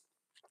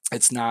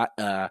 It's not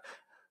a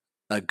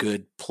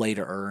good play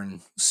to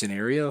earn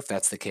scenario if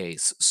that's the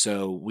case.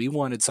 So we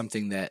wanted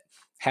something that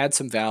had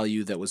some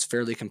value, that was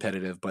fairly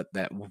competitive, but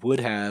that would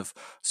have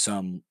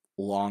some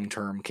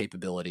long-term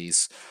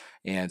capabilities.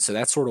 And so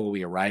that's sort of what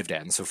we arrived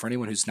at. And so for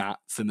anyone who's not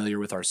familiar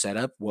with our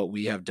setup, what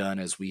we have done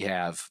is we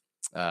have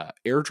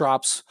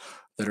airdrops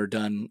that are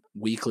done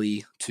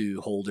weekly to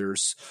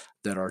holders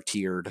that are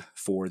tiered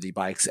for the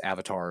bikes,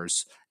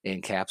 avatars,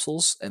 and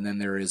capsules. And then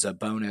there is a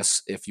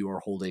bonus if you are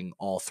holding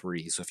all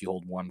three. So if you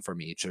hold one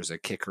from each, there's a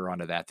kicker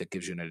onto that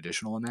gives you an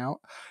additional amount.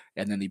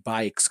 And then the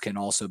bikes can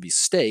also be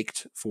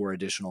staked for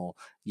additional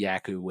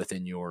Yaku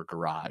within your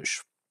garage.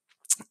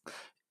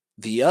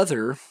 The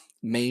other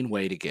main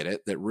way to get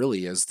it, that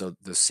really is the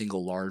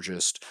single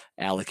largest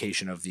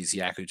allocation of these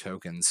Yaku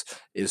tokens,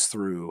 is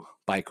through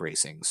bike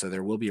racing. So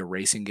there will be a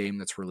racing game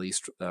that's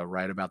released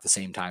right about the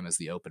same time as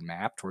the open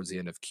map towards the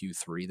end of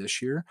Q3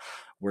 this year,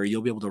 where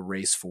you'll be able to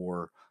race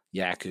for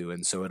Yaku.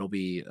 And so it'll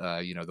be,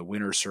 the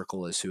winner's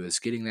circle is who is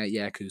getting that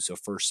Yaku. So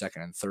first,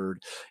 second, and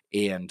third.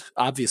 And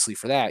obviously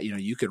for that,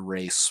 you could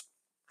race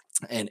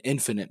an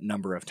infinite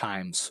number of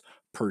times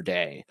per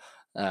day.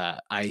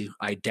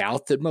 I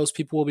doubt that most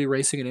people will be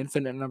racing an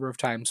infinite number of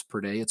times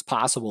per day. It's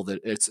impossible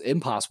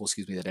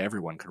that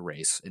everyone could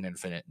race an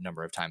infinite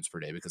number of times per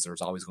day, because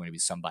there's always going to be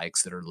some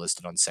bikes that are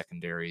listed on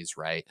secondaries,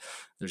 right?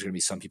 There's going to be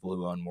some people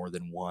who own more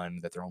than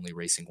one, that they're only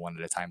racing one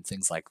at a time,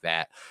 things like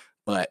that.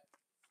 But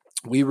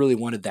we really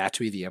wanted that to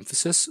be the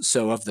emphasis.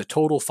 So of the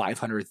total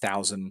 500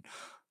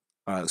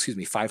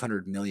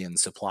 million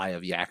supply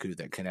of Yaku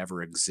that can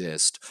ever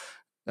exist,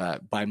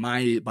 by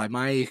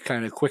my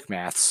kind of quick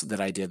maths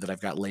that I did, that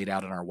I've got laid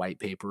out in our white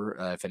paper,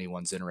 if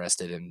anyone's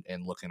interested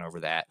in looking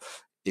over that,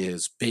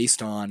 is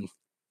based on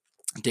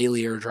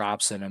daily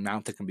airdrops and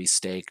amount that can be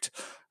staked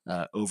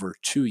over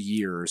 2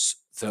 years.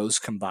 Those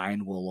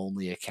combined will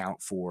only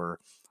account for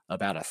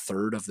about a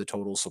third of the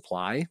total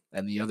supply,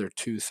 and the other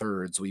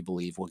 2/3 we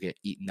believe will get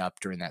eaten up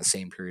during that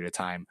same period of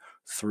time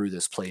through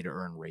this play to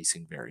earn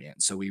racing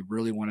variant. So we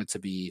really want it to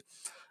be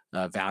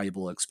a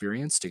valuable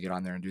experience to get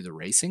on there and do the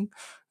racing.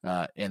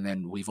 And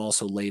then we've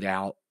also laid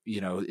out,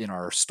 in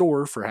our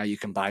store, for how you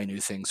can buy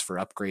new things for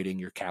upgrading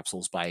your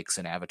capsules, bikes,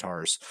 and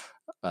avatars,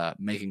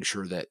 making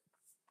sure that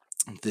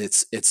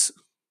it's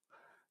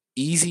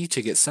easy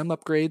to get some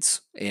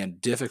upgrades and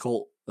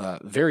difficult,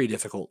 very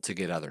difficult to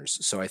get others.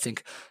 So I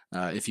think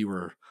if you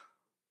were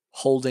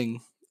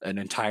holding an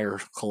entire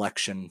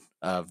collection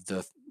of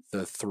the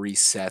three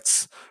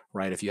sets,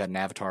 right? If you had an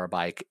avatar, a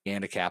bike,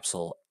 and a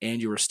capsule, and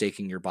you were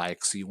staking your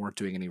bike, so you weren't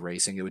doing any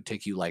racing, it would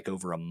take you like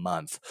over a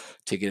month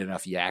to get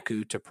enough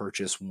Yaku to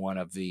purchase one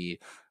of the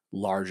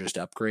largest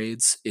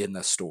upgrades in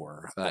the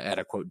store at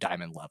a quote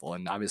diamond level.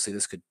 And obviously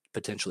this could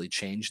potentially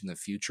change in the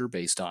future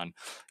based on,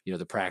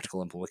 the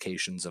practical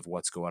implications of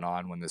what's going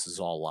on when this is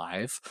all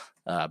live.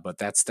 But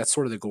that's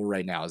sort of the goal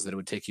right now, is that it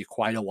would take you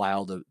quite a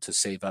while to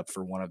save up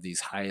for one of these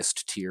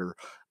highest tier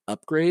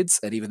upgrades,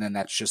 and even then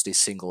that's just a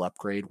single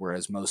upgrade,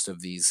 whereas most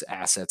of these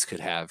assets could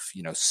have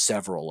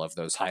several of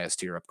those highest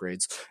tier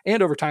upgrades.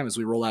 And over time, as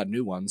we roll out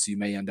new ones, you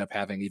may end up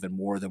having even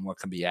more than what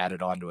can be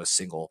added onto a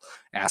single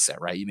asset,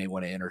 right? You may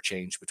want to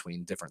interchange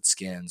between different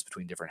skins,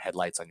 between different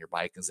headlights on your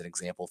bike, as an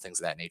example, things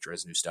of that nature,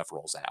 as new stuff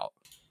rolls out.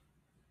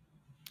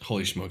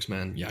 Holy smokes,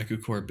 man.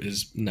 Yaku Corp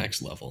is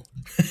next level.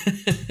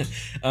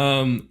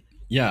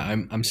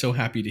 Yeah, I'm so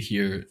happy to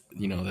hear,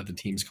 that the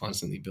team's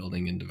constantly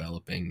building and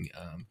developing,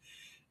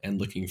 and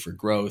looking for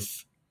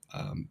growth.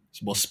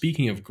 Well,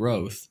 speaking of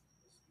growth,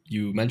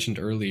 you mentioned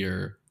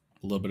earlier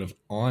a little bit of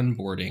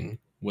onboarding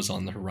was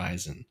on the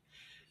horizon.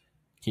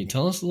 Can you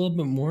tell us a little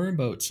bit more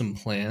about some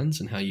plans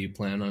and how you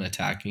plan on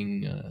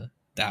attacking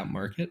that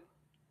market?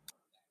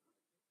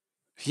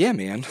 Yeah,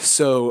 man.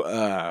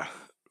 So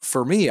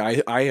for me,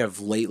 I have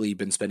lately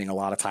been spending a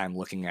lot of time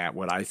looking at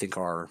what I think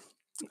are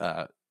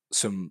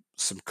some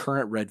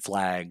current red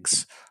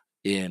flags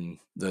in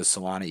the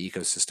Solana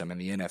ecosystem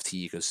and the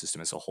NFT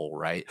ecosystem as a whole,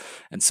 right?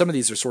 And some of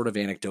these are sort of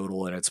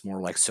anecdotal, and it's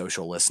more like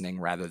social listening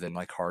rather than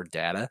like hard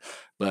data.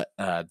 But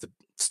the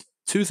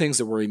two things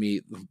that worry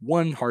me: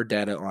 one, hard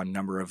data on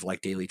number of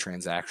like daily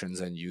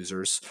transactions and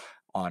users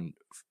on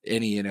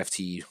any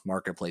NFT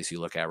marketplace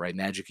you look at, right?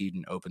 Magic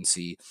Eden,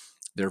 OpenSea,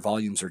 their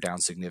volumes are down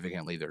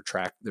significantly.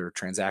 Their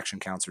transaction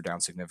counts are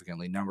down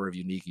significantly. Number of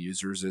unique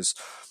users is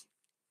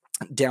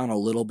down a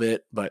little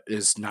bit, but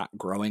is not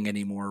growing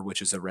anymore,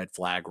 which is a red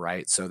flag,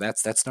 right? So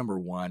that's number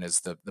one,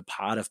 is the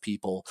pot of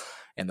people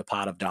and the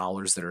pot of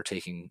dollars that are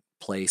taking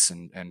place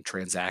and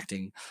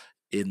transacting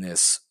in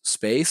this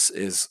space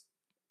is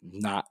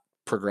not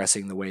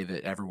progressing the way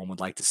that everyone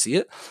would like to see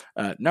it.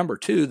 Number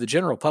two, the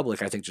general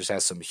public, I think, just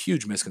has some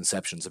huge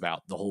misconceptions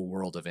about the whole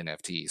world of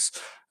NFTs.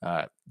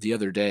 The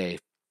other day,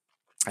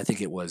 I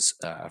think it was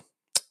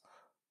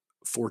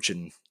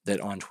Fortune that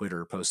on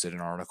Twitter posted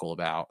an article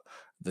about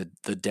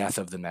the death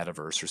of the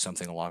metaverse or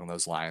something along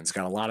those lines.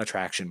 Got a lot of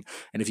traction.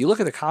 And if you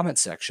look at the comment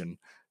section,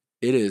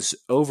 it is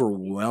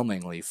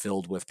overwhelmingly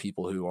filled with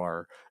people who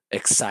are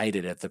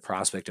excited at the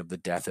prospect of the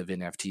death of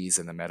NFTs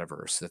in the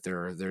metaverse, that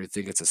they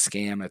think it's a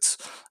scam, it's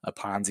a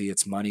Ponzi,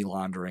 it's money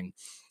laundering.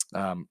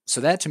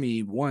 So that to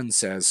me, one,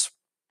 says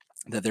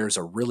that there's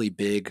a really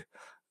big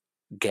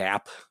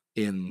gap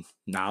in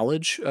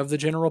knowledge of the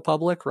general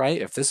public,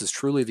 right? If this is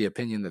truly the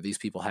opinion that these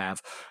people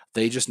have,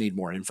 they just need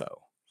more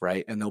info,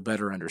 right? And they'll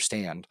better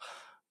understand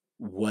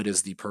what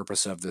is the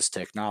purpose of this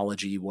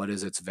technology, what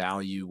is its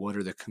value, what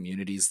are the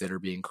communities that are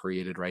being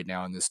created right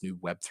now in this new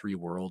Web3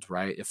 world,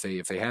 right? If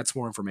they had some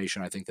more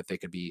information, I think that they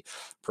could be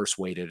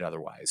persuaded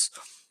otherwise.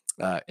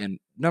 And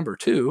number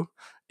two,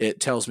 it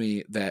tells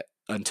me that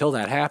until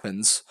that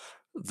happens,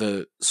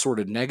 the sort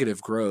of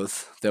negative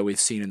growth that we've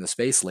seen in the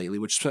space lately,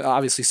 which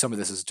obviously some of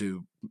this is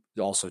due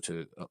also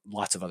to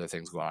lots of other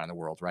things going on in the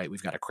world, right?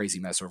 We've got a crazy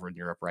mess over in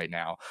Europe right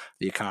now.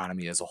 The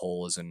economy as a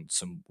whole is in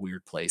some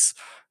weird place.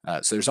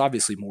 So there's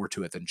obviously more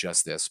to it than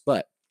just this.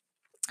 But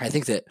I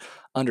think that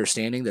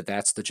understanding that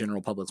that's the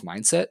general public's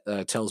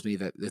mindset tells me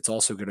that it's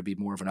also going to be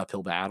more of an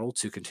uphill battle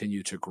to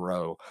continue to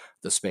grow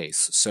the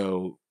space.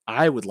 So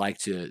I would like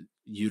to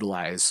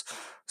utilize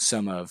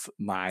some of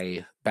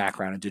my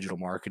background in digital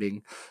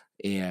marketing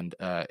and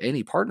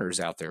any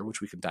partners out there,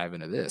 which we can dive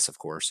into this, of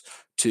course,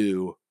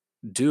 to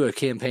do a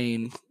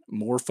campaign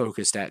more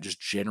focused at just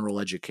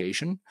general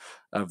education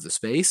of the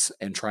space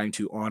and trying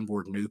to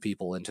onboard new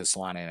people into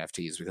Solana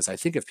NFTs. Because I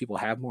think if people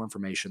have more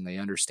information, they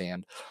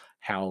understand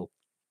how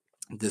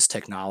this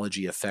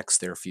technology affects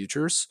their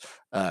futures,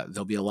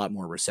 they'll be a lot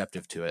more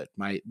receptive to it.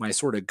 My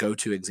sort of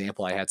go-to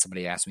example, I had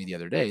somebody ask me the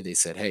other day. They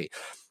said, "Hey,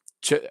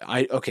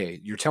 okay,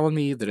 you're telling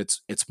me that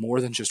it's more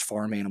than just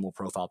farm animal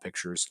profile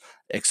pictures.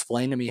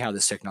 Explain to me how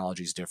this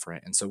technology is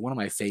different." And so one of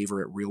my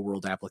favorite real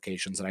world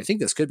applications, and I think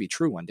this could be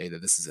true one day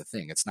that this is a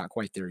thing. It's not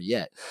quite there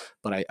yet,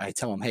 but I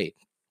tell them, "Hey,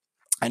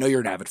 I know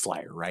you're an avid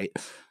flyer, right?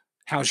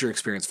 How's your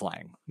experience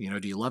flying?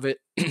 Do you love it?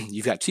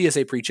 You've got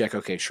TSA pre-check.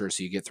 Okay, sure.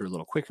 So you get through a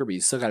little quicker, but you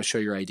still got to show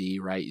your ID,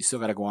 right? You still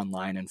got to go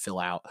online and fill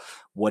out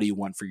what do you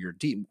want for your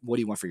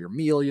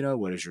meal?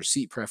 What is your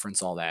seat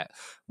preference? All that.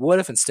 What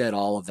if instead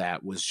all of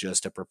that was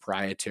just a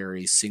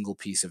proprietary single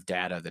piece of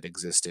data that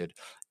existed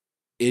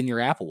in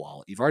your Apple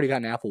Wallet? You've already got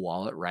an Apple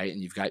Wallet, right?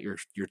 And you've got your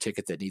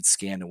ticket that needs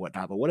scanned and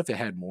whatnot. But what if it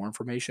had more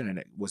information and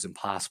it was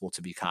impossible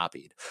to be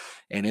copied?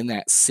 And in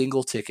that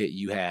single ticket,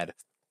 you had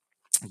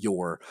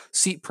your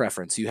seat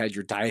preference, you had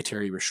your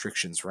dietary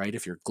restrictions, right?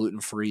 If you're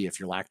gluten-free,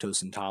 if you're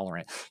lactose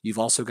intolerant, you've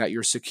also got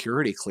your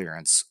security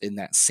clearance in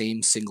that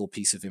same single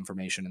piece of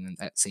information and in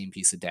that same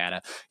piece of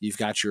data. You've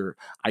got your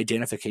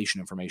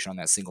identification information on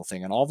that single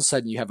thing. And all of a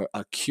sudden you have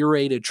a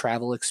curated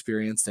travel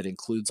experience that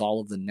includes all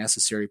of the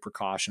necessary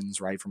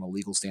precautions, right? From a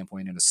legal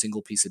standpoint in a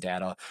single piece of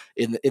data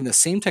in the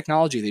same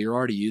technology that you're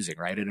already using,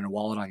 right? And in a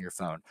wallet on your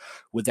phone.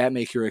 Would that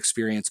make your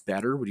experience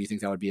better? Would you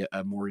think that would be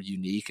a more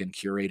unique and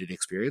curated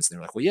experience? And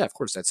they're like, well, yeah, of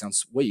course, that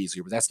sounds way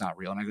easier, but that's not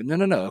real. And I go,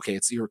 no. Okay,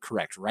 you're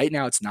correct. Right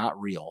now, it's not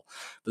real.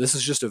 But this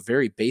is just a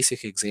very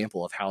basic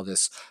example of how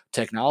this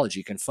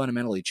technology can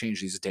fundamentally change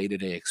these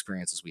day-to-day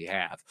experiences we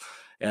have.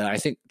 And I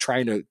think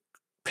trying to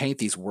paint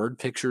these word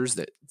pictures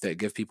that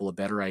give people a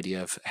better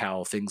idea of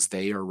how things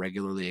they are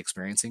regularly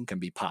experiencing can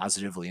be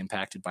positively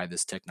impacted by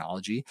this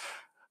technology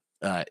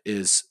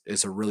is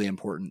a really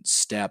important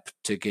step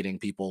to getting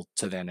people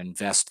to then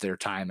invest their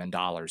time and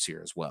dollars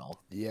here as well.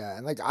 Yeah,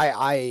 and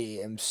I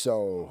am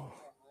so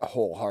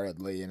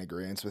wholeheartedly in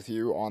agreement with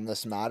you on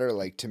this matter.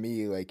 Like, to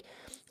me, like,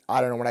 I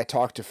don't know, when I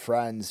talk to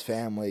friends,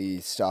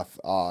 family, stuff,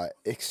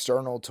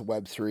 external to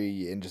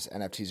Web3 and just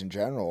NFTs in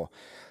general,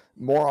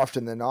 more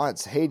often than not,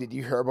 it's, hey, did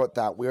you hear about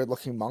that weird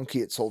looking monkey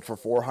it sold for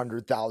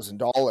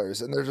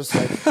 $400,000? And they're just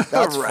like,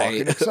 that's Right.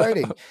 fucking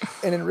exciting.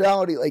 And in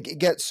reality, like, it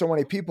gets so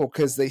many people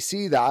because they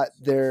see that,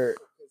 their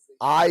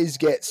eyes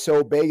get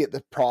so big at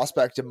the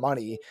prospect of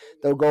money.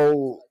 They'll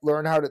go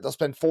they'll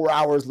spend 4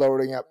 hours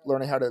learning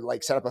how to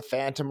like set up a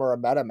Phantom or a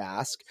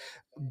MetaMask,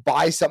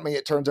 buy something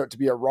it turns out to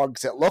be a rug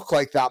that look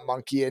like that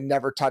monkey, and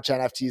never touch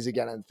NFTs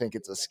again and think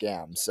it's a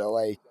scam. So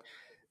like,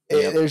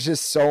 Yep. there's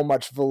just so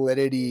much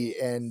validity.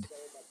 And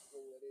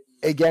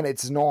again,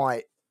 it's not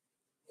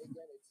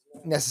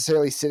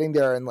necessarily sitting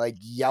there and like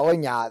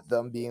yelling at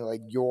them being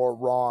like, you're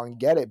wrong,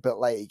 get it, but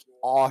like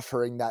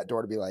offering that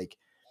door to be like,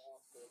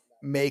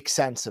 make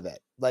sense of it,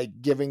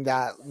 like giving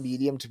that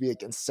medium to be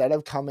like, instead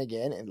of coming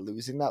in and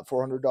losing that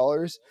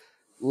 $400,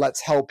 let's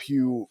help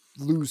you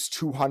lose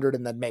 200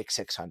 and then make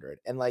 600.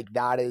 And like,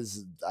 that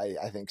is,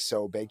 I think,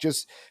 so big.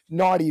 Just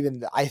not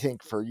even, I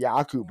think, for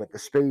Yaku, but the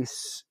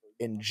space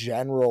in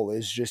general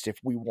is just, if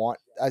we want,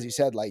 as you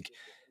said, like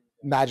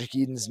Magic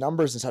Eden's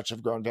numbers and such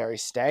have grown very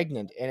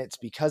stagnant, and it's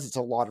because it's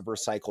a lot of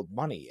recycled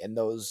money, and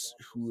those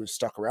who have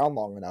stuck around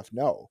long enough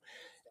know.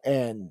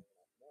 And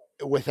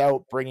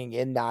without bringing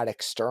in that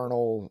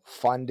external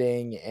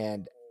funding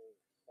and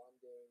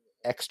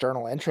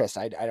external interest,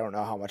 I don't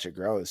know how much it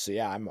grows. So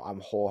yeah, I'm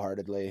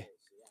wholeheartedly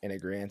in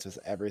agreement with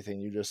everything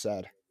you just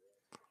said.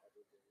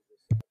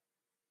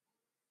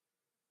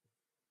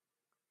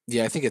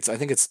 Yeah, I think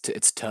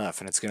it's tough,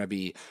 and it's going to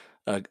be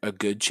a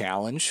good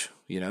challenge,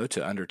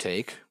 to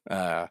undertake.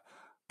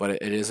 but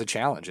it is a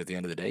challenge at the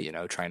end of the day,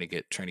 trying to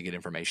get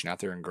information out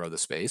there and grow the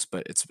space.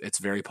 But it's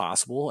very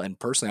possible. And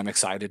personally, I'm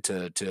excited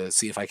to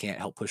see if I can't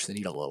help push the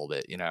needle a little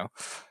bit.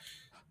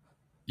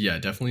 Yeah,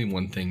 definitely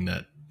one thing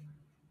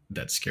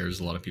that scares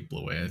a lot of people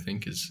away, I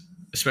think, is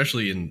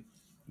especially in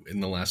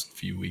the last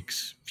few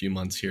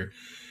months here,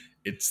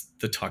 it's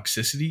the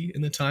toxicity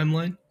in the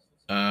timeline.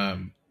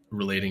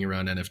 Relating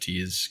around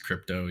NFTs,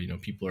 crypto,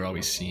 people are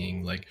always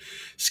seeing like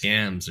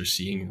scams, they're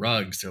seeing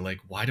rugs. They're like,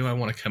 why do I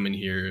want to come in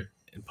here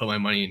and put my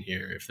money in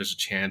here? If there's a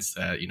chance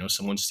that,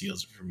 someone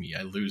steals it from me,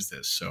 I lose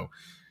this. So,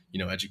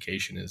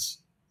 education is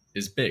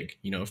big.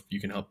 If you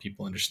can help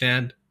people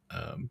understand,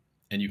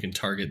 and you can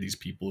target these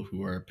people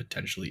who are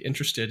potentially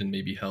interested and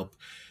maybe help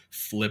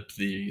flip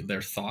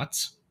their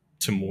thoughts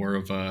to more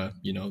of a,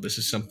 this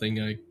is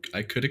something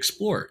I could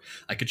explore.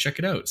 I could check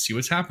it out, see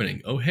what's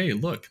happening. Oh, hey,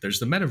 look, there's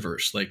the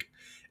metaverse. Like,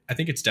 I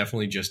think it's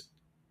definitely just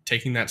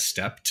taking that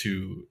step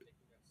to,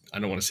 I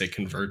don't want to say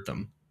convert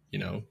them,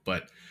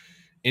 but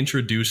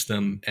introduce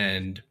them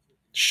and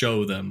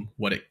show them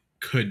what it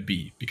could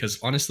be. Because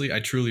honestly,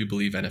 I truly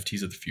believe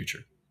NFTs are the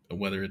future,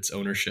 whether it's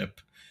ownership,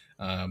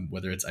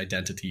 whether it's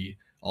identity,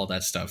 all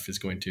that stuff is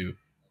going to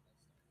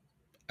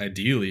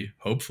ideally,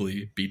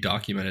 hopefully, be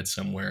documented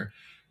somewhere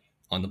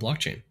on the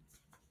blockchain.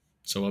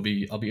 So I'll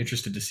be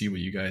interested to see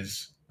what you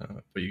guys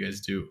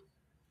do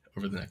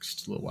over the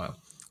next little while.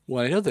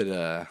 Well, I know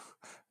that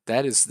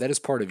that is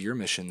part of your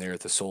mission there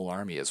at the Soul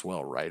Army as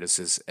well, right?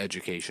 Is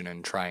education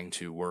and trying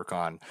to work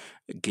on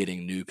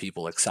getting new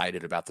people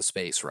excited about the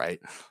space,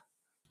 right?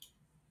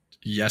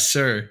 Yes,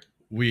 sir.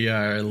 We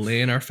are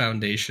laying our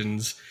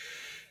foundations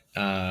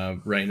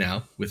right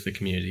now with the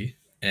community,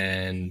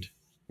 and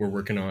we're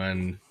working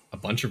on a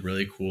bunch of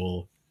really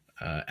cool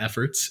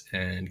efforts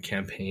and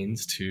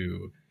campaigns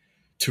to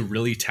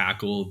really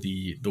tackle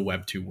the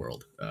Web 2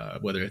 world,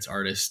 whether it's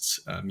artists,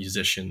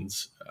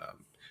 musicians,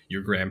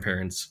 your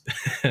grandparents,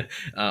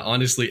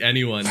 honestly,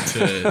 anyone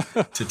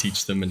to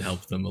teach them and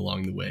help them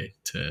along the way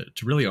to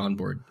really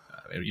onboard.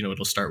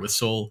 It'll start with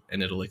Soul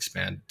and it'll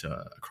expand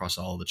across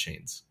all the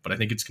chains. But I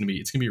think it's gonna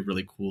be a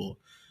really cool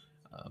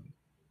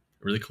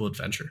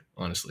adventure,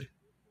 honestly.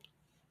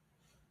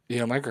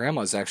 My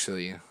grandma's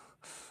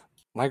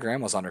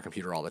on her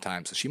computer all the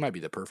time, so she might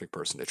be the perfect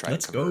person to try.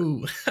 Let's to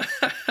go.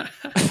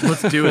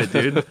 Let's do it,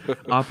 dude.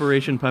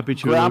 Operation Papi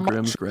Chulo,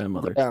 Graham's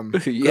grandmother.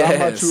 Yes.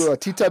 Grandma Chulo,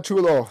 Tita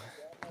Chulo.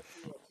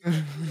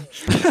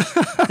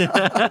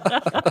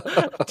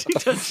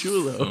 Tita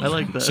Chulo. I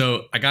like that.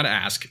 So I got to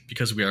ask,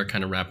 because we are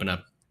kind of wrapping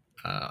up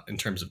in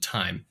terms of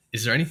time,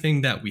 is there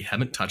anything that we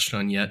haven't touched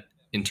on yet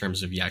in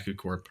terms of Yaku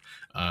Corp,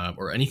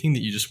 or anything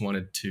that you just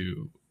wanted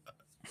to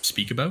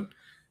speak about?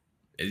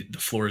 The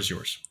floor is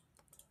yours.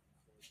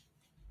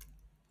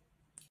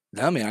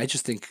 No, man, I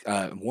just think,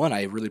 one,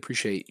 I really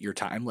appreciate your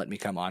time letting me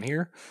come on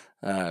here.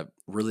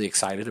 Really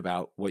excited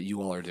about what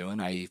you all are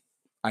doing.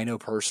 I know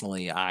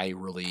personally, I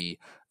really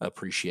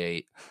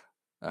appreciate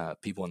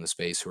people in the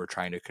space who are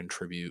trying to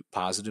contribute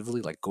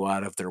positively, like go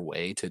out of their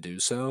way to do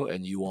so.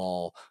 And you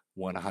all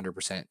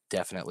 100%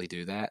 definitely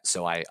do that.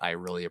 So I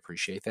really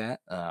appreciate that.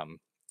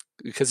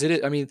 Because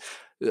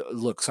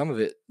look, some of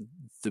it,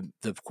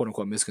 the quote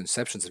unquote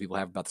misconceptions that people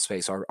have about the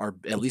space are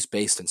at least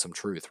based in some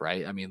truth,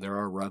 right? I mean, there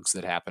are rugs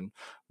that happen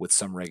with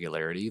some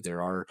regularity.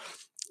 There are,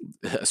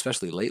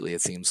 especially lately,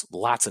 it seems,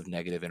 lots of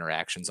negative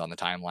interactions on the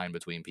timeline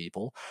between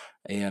people,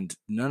 and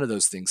none of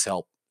those things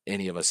help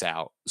any of us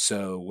out.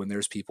 So when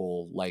there's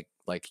people like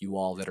you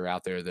all that are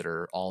out there that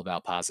are all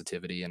about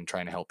positivity and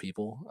trying to help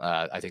people,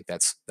 I think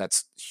that's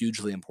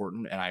hugely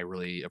important, and I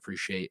really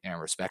appreciate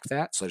and respect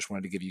that. So I just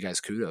wanted to give you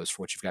guys kudos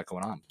for what you've got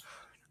going on.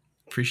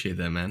 Appreciate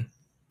that, man.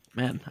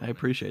 Man, I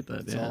appreciate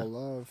that. It's all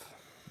love.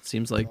 It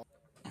seems like,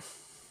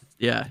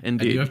 yeah,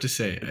 indeed. I do have to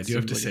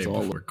say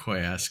all before Coy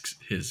asks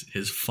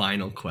his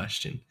final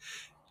question,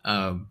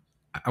 I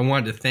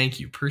wanted to thank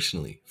you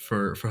personally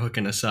for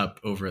hooking us up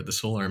over at the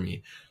Soul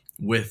Army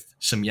with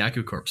some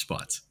Yaku Corp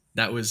spots.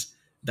 That was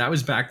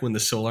back when the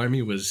Soul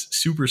Army was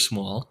super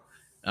small.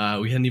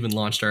 We hadn't even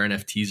launched our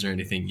NFTs or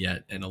anything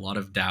yet, and a lot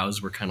of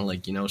DAOs were kind of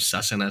like,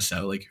 sussing us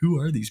out, like, who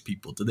are these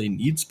people? Do they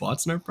need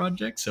spots in our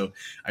project? So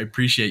I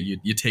appreciate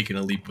you taking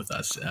a leap with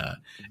us,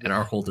 and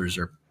our holders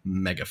are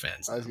mega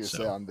fans. I was gonna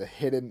say, on the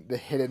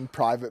hidden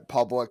private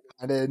public,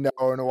 I didn't know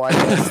what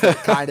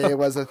kind of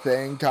was a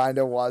thing, kind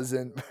of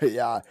wasn't, but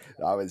yeah,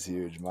 that was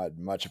huge.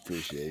 Much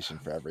appreciation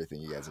for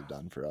everything you guys have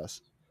done for us.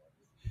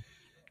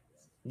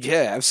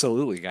 Yeah,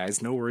 absolutely,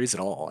 guys. No worries at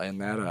all. And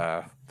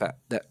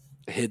that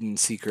hidden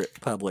secret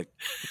public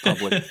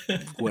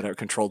whatever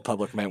controlled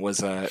public meant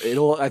was I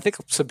think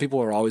some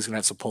people are always gonna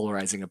have some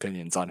polarizing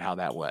opinions on how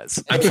that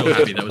was. I'm so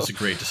happy. That was a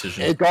great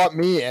decision. It got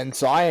me, and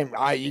so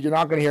you're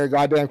not gonna hear a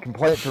goddamn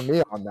complaint from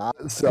me on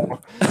that. So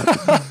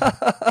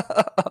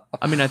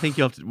I mean, I think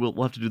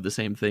we'll have to do the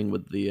same thing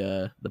with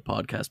the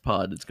podcast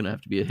pod. It's gonna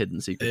have to be a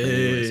hidden secret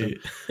anyway.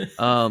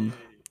 So.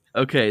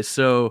 Okay,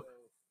 so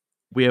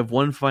we have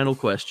one final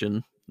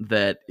question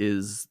that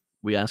is,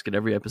 we ask it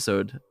every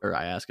episode, or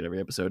I ask it every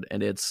episode,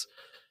 and it's,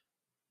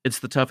 It's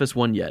the toughest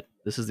one yet.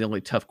 This is the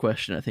only tough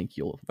question I think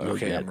you'll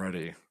Okay, get. I'm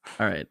ready.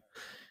 All right.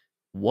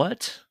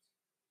 What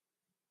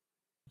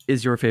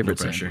is your favorite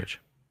No pressure. sandwich?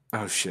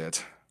 Oh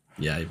shit.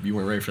 Yeah, you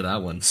weren't ready for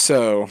that one.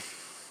 So,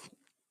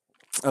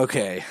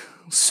 okay.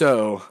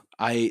 So,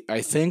 I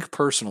think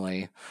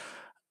personally,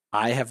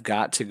 I have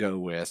got to go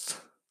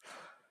with.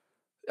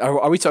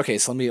 Are we okay?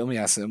 So let me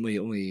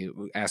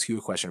ask you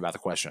a question about the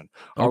question.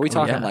 Are we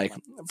talking like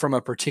from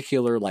a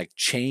particular like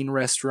chain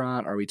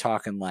restaurant? Are we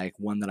talking like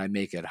one that I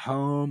make at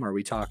home? Are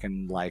we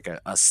talking like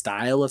a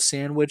style of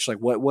sandwich? Like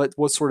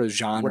what sort of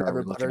genre are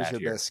we looking at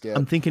here? Biscuit.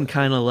 I'm thinking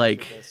kind of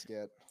like,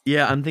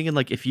 I'm thinking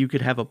like if you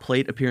could have a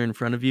plate appear in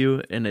front of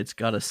you and it's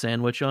got a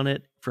sandwich on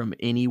it from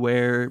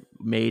anywhere,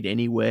 made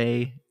any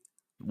way,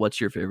 what's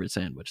your favorite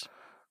sandwich?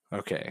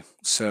 Okay,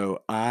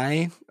 so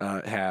I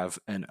have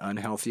an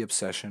unhealthy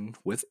obsession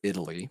with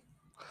Italy.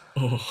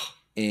 Oh.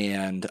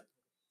 And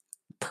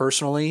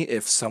personally,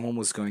 if someone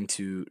was going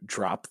to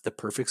drop the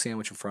perfect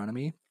sandwich in front of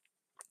me,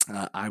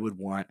 I would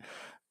want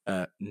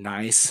a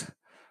nice,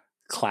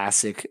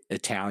 classic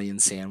Italian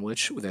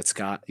sandwich that's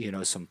got,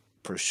 some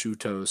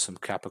prosciutto, some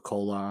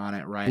capicola on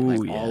it, right?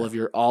 Ooh, like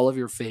all of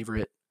your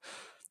favorite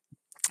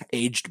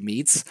aged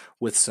meats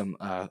with some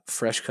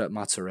fresh cut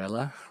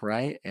mozzarella,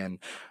 right? And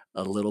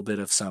a little bit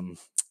of some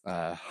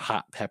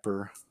hot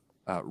pepper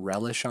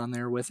relish on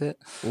there with it.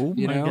 Oh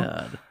my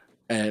God.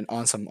 And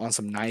on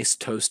some nice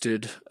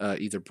toasted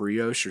either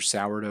brioche or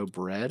sourdough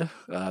bread.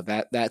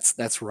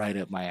 That's right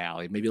up my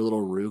alley. Maybe a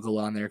little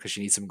arugula on there because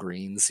you need some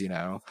greens,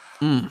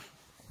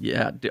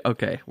 Yeah.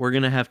 Okay. We're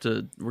gonna have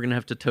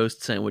to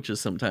toast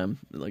sandwiches sometime.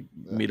 Like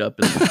meet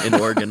up in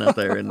Oregon up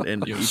there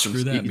and eat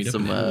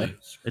some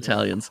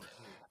Italians.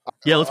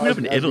 Yeah, let's meet up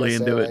in Italy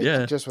and do it.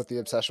 Yeah, just with the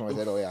obsession with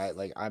Italy,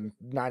 I'm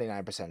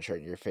 99% sure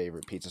your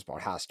favorite pizza spot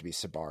has to be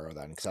Sbarro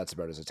then, because that's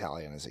about as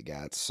Italian as it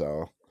gets.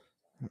 So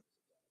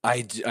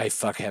I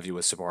fuck heavy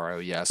with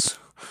Sbarro, yes,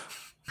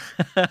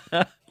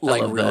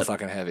 like real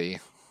fucking heavy.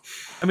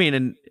 I mean,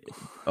 and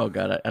oh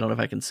God, I don't know if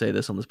I can say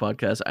this on this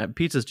podcast.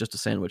 Pizza's just a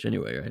sandwich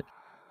anyway, right?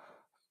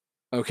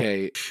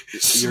 Okay,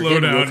 slow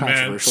down,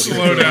 man.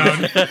 Slow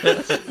down.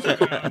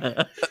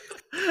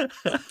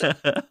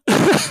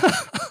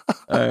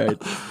 All right.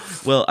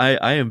 Well,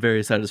 I am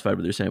very satisfied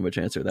with your sandwich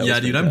answer. That was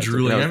dude, I'm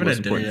drooling. That was the most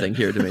important thing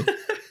here to me.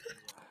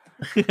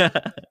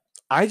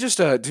 I just,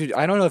 dude,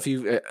 I don't know if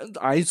you,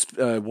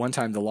 one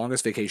time, the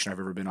longest vacation I've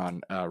ever been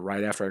on,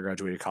 right after I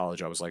graduated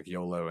college, I was like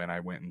YOLO, and I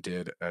went and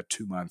did a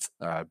 2-month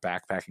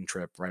backpacking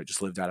trip, right?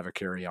 Just lived out of a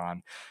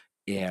carry-on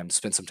and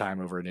spent some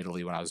time over in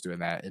Italy when I was doing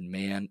that. And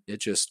man,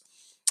 it just,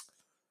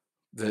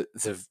 the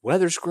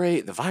weather's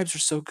great. The vibes are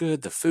so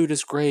good. The food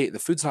is great. The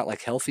food's not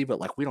like healthy, but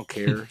like we don't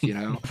care,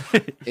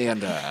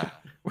 and,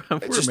 we're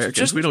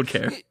Americans. We don't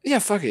care. Yeah.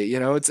 Fuck it.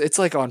 It's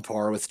like on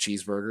par with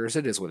cheeseburgers.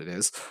 It is what it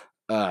is.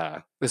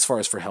 As far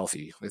as for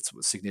healthy, it's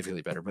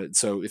significantly better. But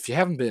so if you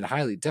haven't been,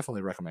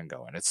 definitely recommend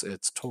going.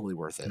 It's totally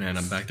worth it. Man,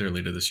 I'm back there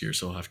later this year,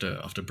 so I'll have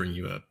to bring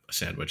you a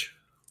sandwich.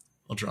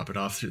 I'll drop it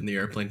off in the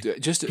airplane.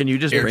 Can you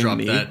just bring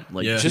me that?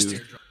 Like, yeah.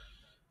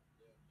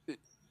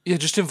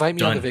 Just invite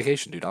me on the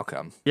vacation, dude. I'll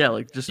come. Yeah,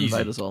 like just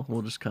invite us all.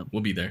 We'll just come.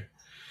 We'll be there.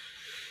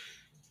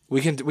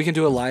 We can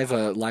do a live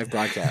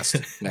broadcast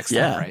next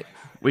time, right?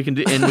 We can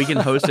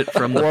host it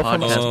from the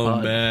podcast.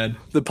 Oh man,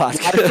 the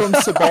podcast from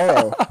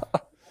Sbarro.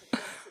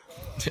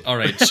 All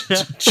right,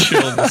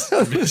 chill,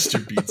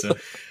 Mr. Pizza.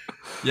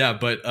 Yeah,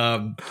 but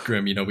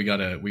Grim, we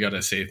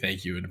gotta say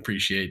thank you and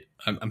appreciate.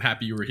 I'm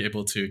happy you were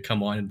able to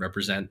come on and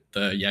represent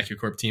the Yaku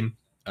Corp team.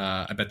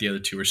 I bet the other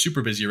two are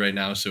super busy right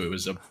now, so it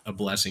was a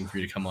blessing for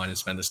you to come on and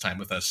spend this time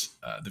with us.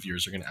 The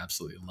viewers are going to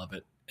absolutely love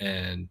it.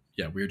 And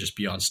yeah, we're just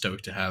beyond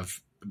stoked to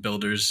have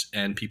builders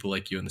and people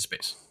like you in the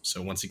space.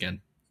 So once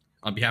again,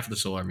 on behalf of the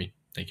Soul Army,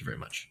 thank you very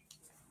much.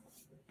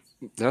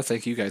 No,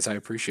 thank you guys. I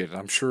appreciate it.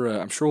 I'm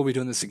sure we'll be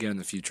doing this again in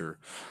the future.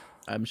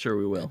 I'm sure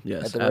we will.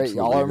 Yes. At the rate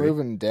y'all are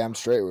moving, damn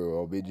straight we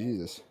will be.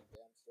 Jesus.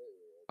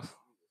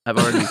 I've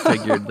already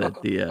figured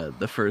that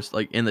the first,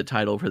 like in the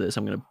title for this,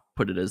 I'm going to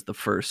put it as the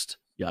first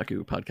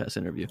Yaku podcast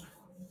interview.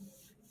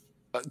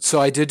 So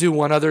I did do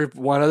one other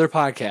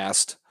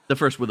podcast. The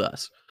first with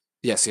us.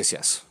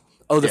 Yes.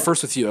 Oh, the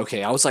first with you.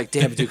 Okay, I was like,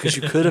 damn, dude, because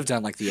you could have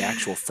done like the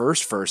actual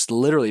first,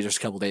 literally just a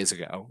couple days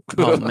ago.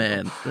 Oh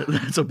man,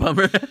 that's a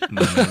bummer.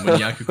 No, man, when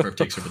Yaku Corp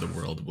takes over the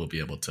world, we'll be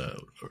able to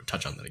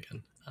touch on that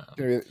again.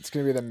 It's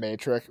gonna be the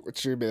Matrix.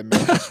 It's gonna be the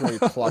Matrix when we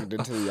plugged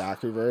into the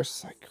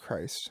Yakuverse. Like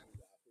Christ.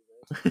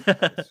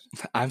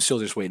 I'm still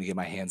just waiting to get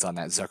my hands on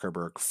that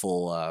Zuckerberg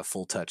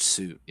full touch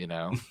suit,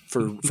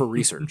 for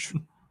research.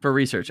 For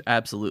research,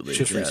 absolutely.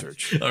 Just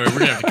research. All right, we're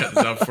gonna have to cut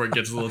this out before it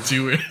gets a little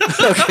too weird.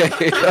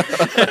 Okay.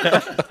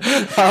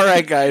 All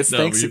right, guys.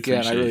 Thanks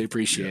again. I really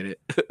appreciate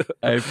it.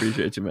 I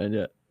appreciate you, man.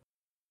 Yeah.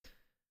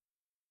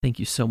 Thank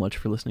you so much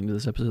for listening to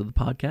this episode of the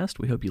podcast.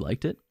 We hope you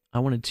liked it. I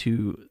wanted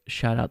to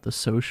shout out the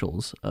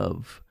socials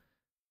of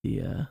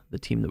the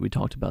team that we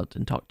talked about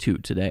and talked to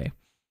today.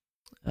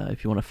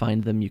 If you want to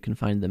find them, you can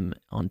find them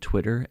on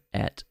Twitter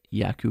at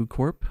Yaku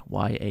Corp,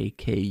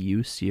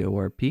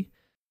 YAKUCORP.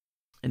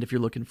 And if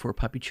you're looking for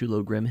Papi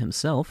Chulo Grimm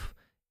himself,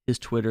 His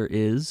Twitter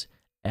is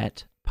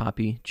at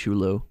Papi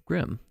Chulo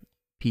Grim.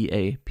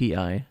 PAPICHULOGRIM.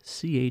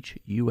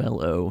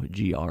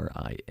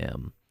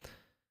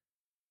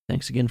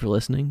 Thanks again for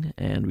listening,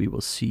 and we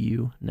will see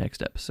you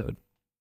next episode.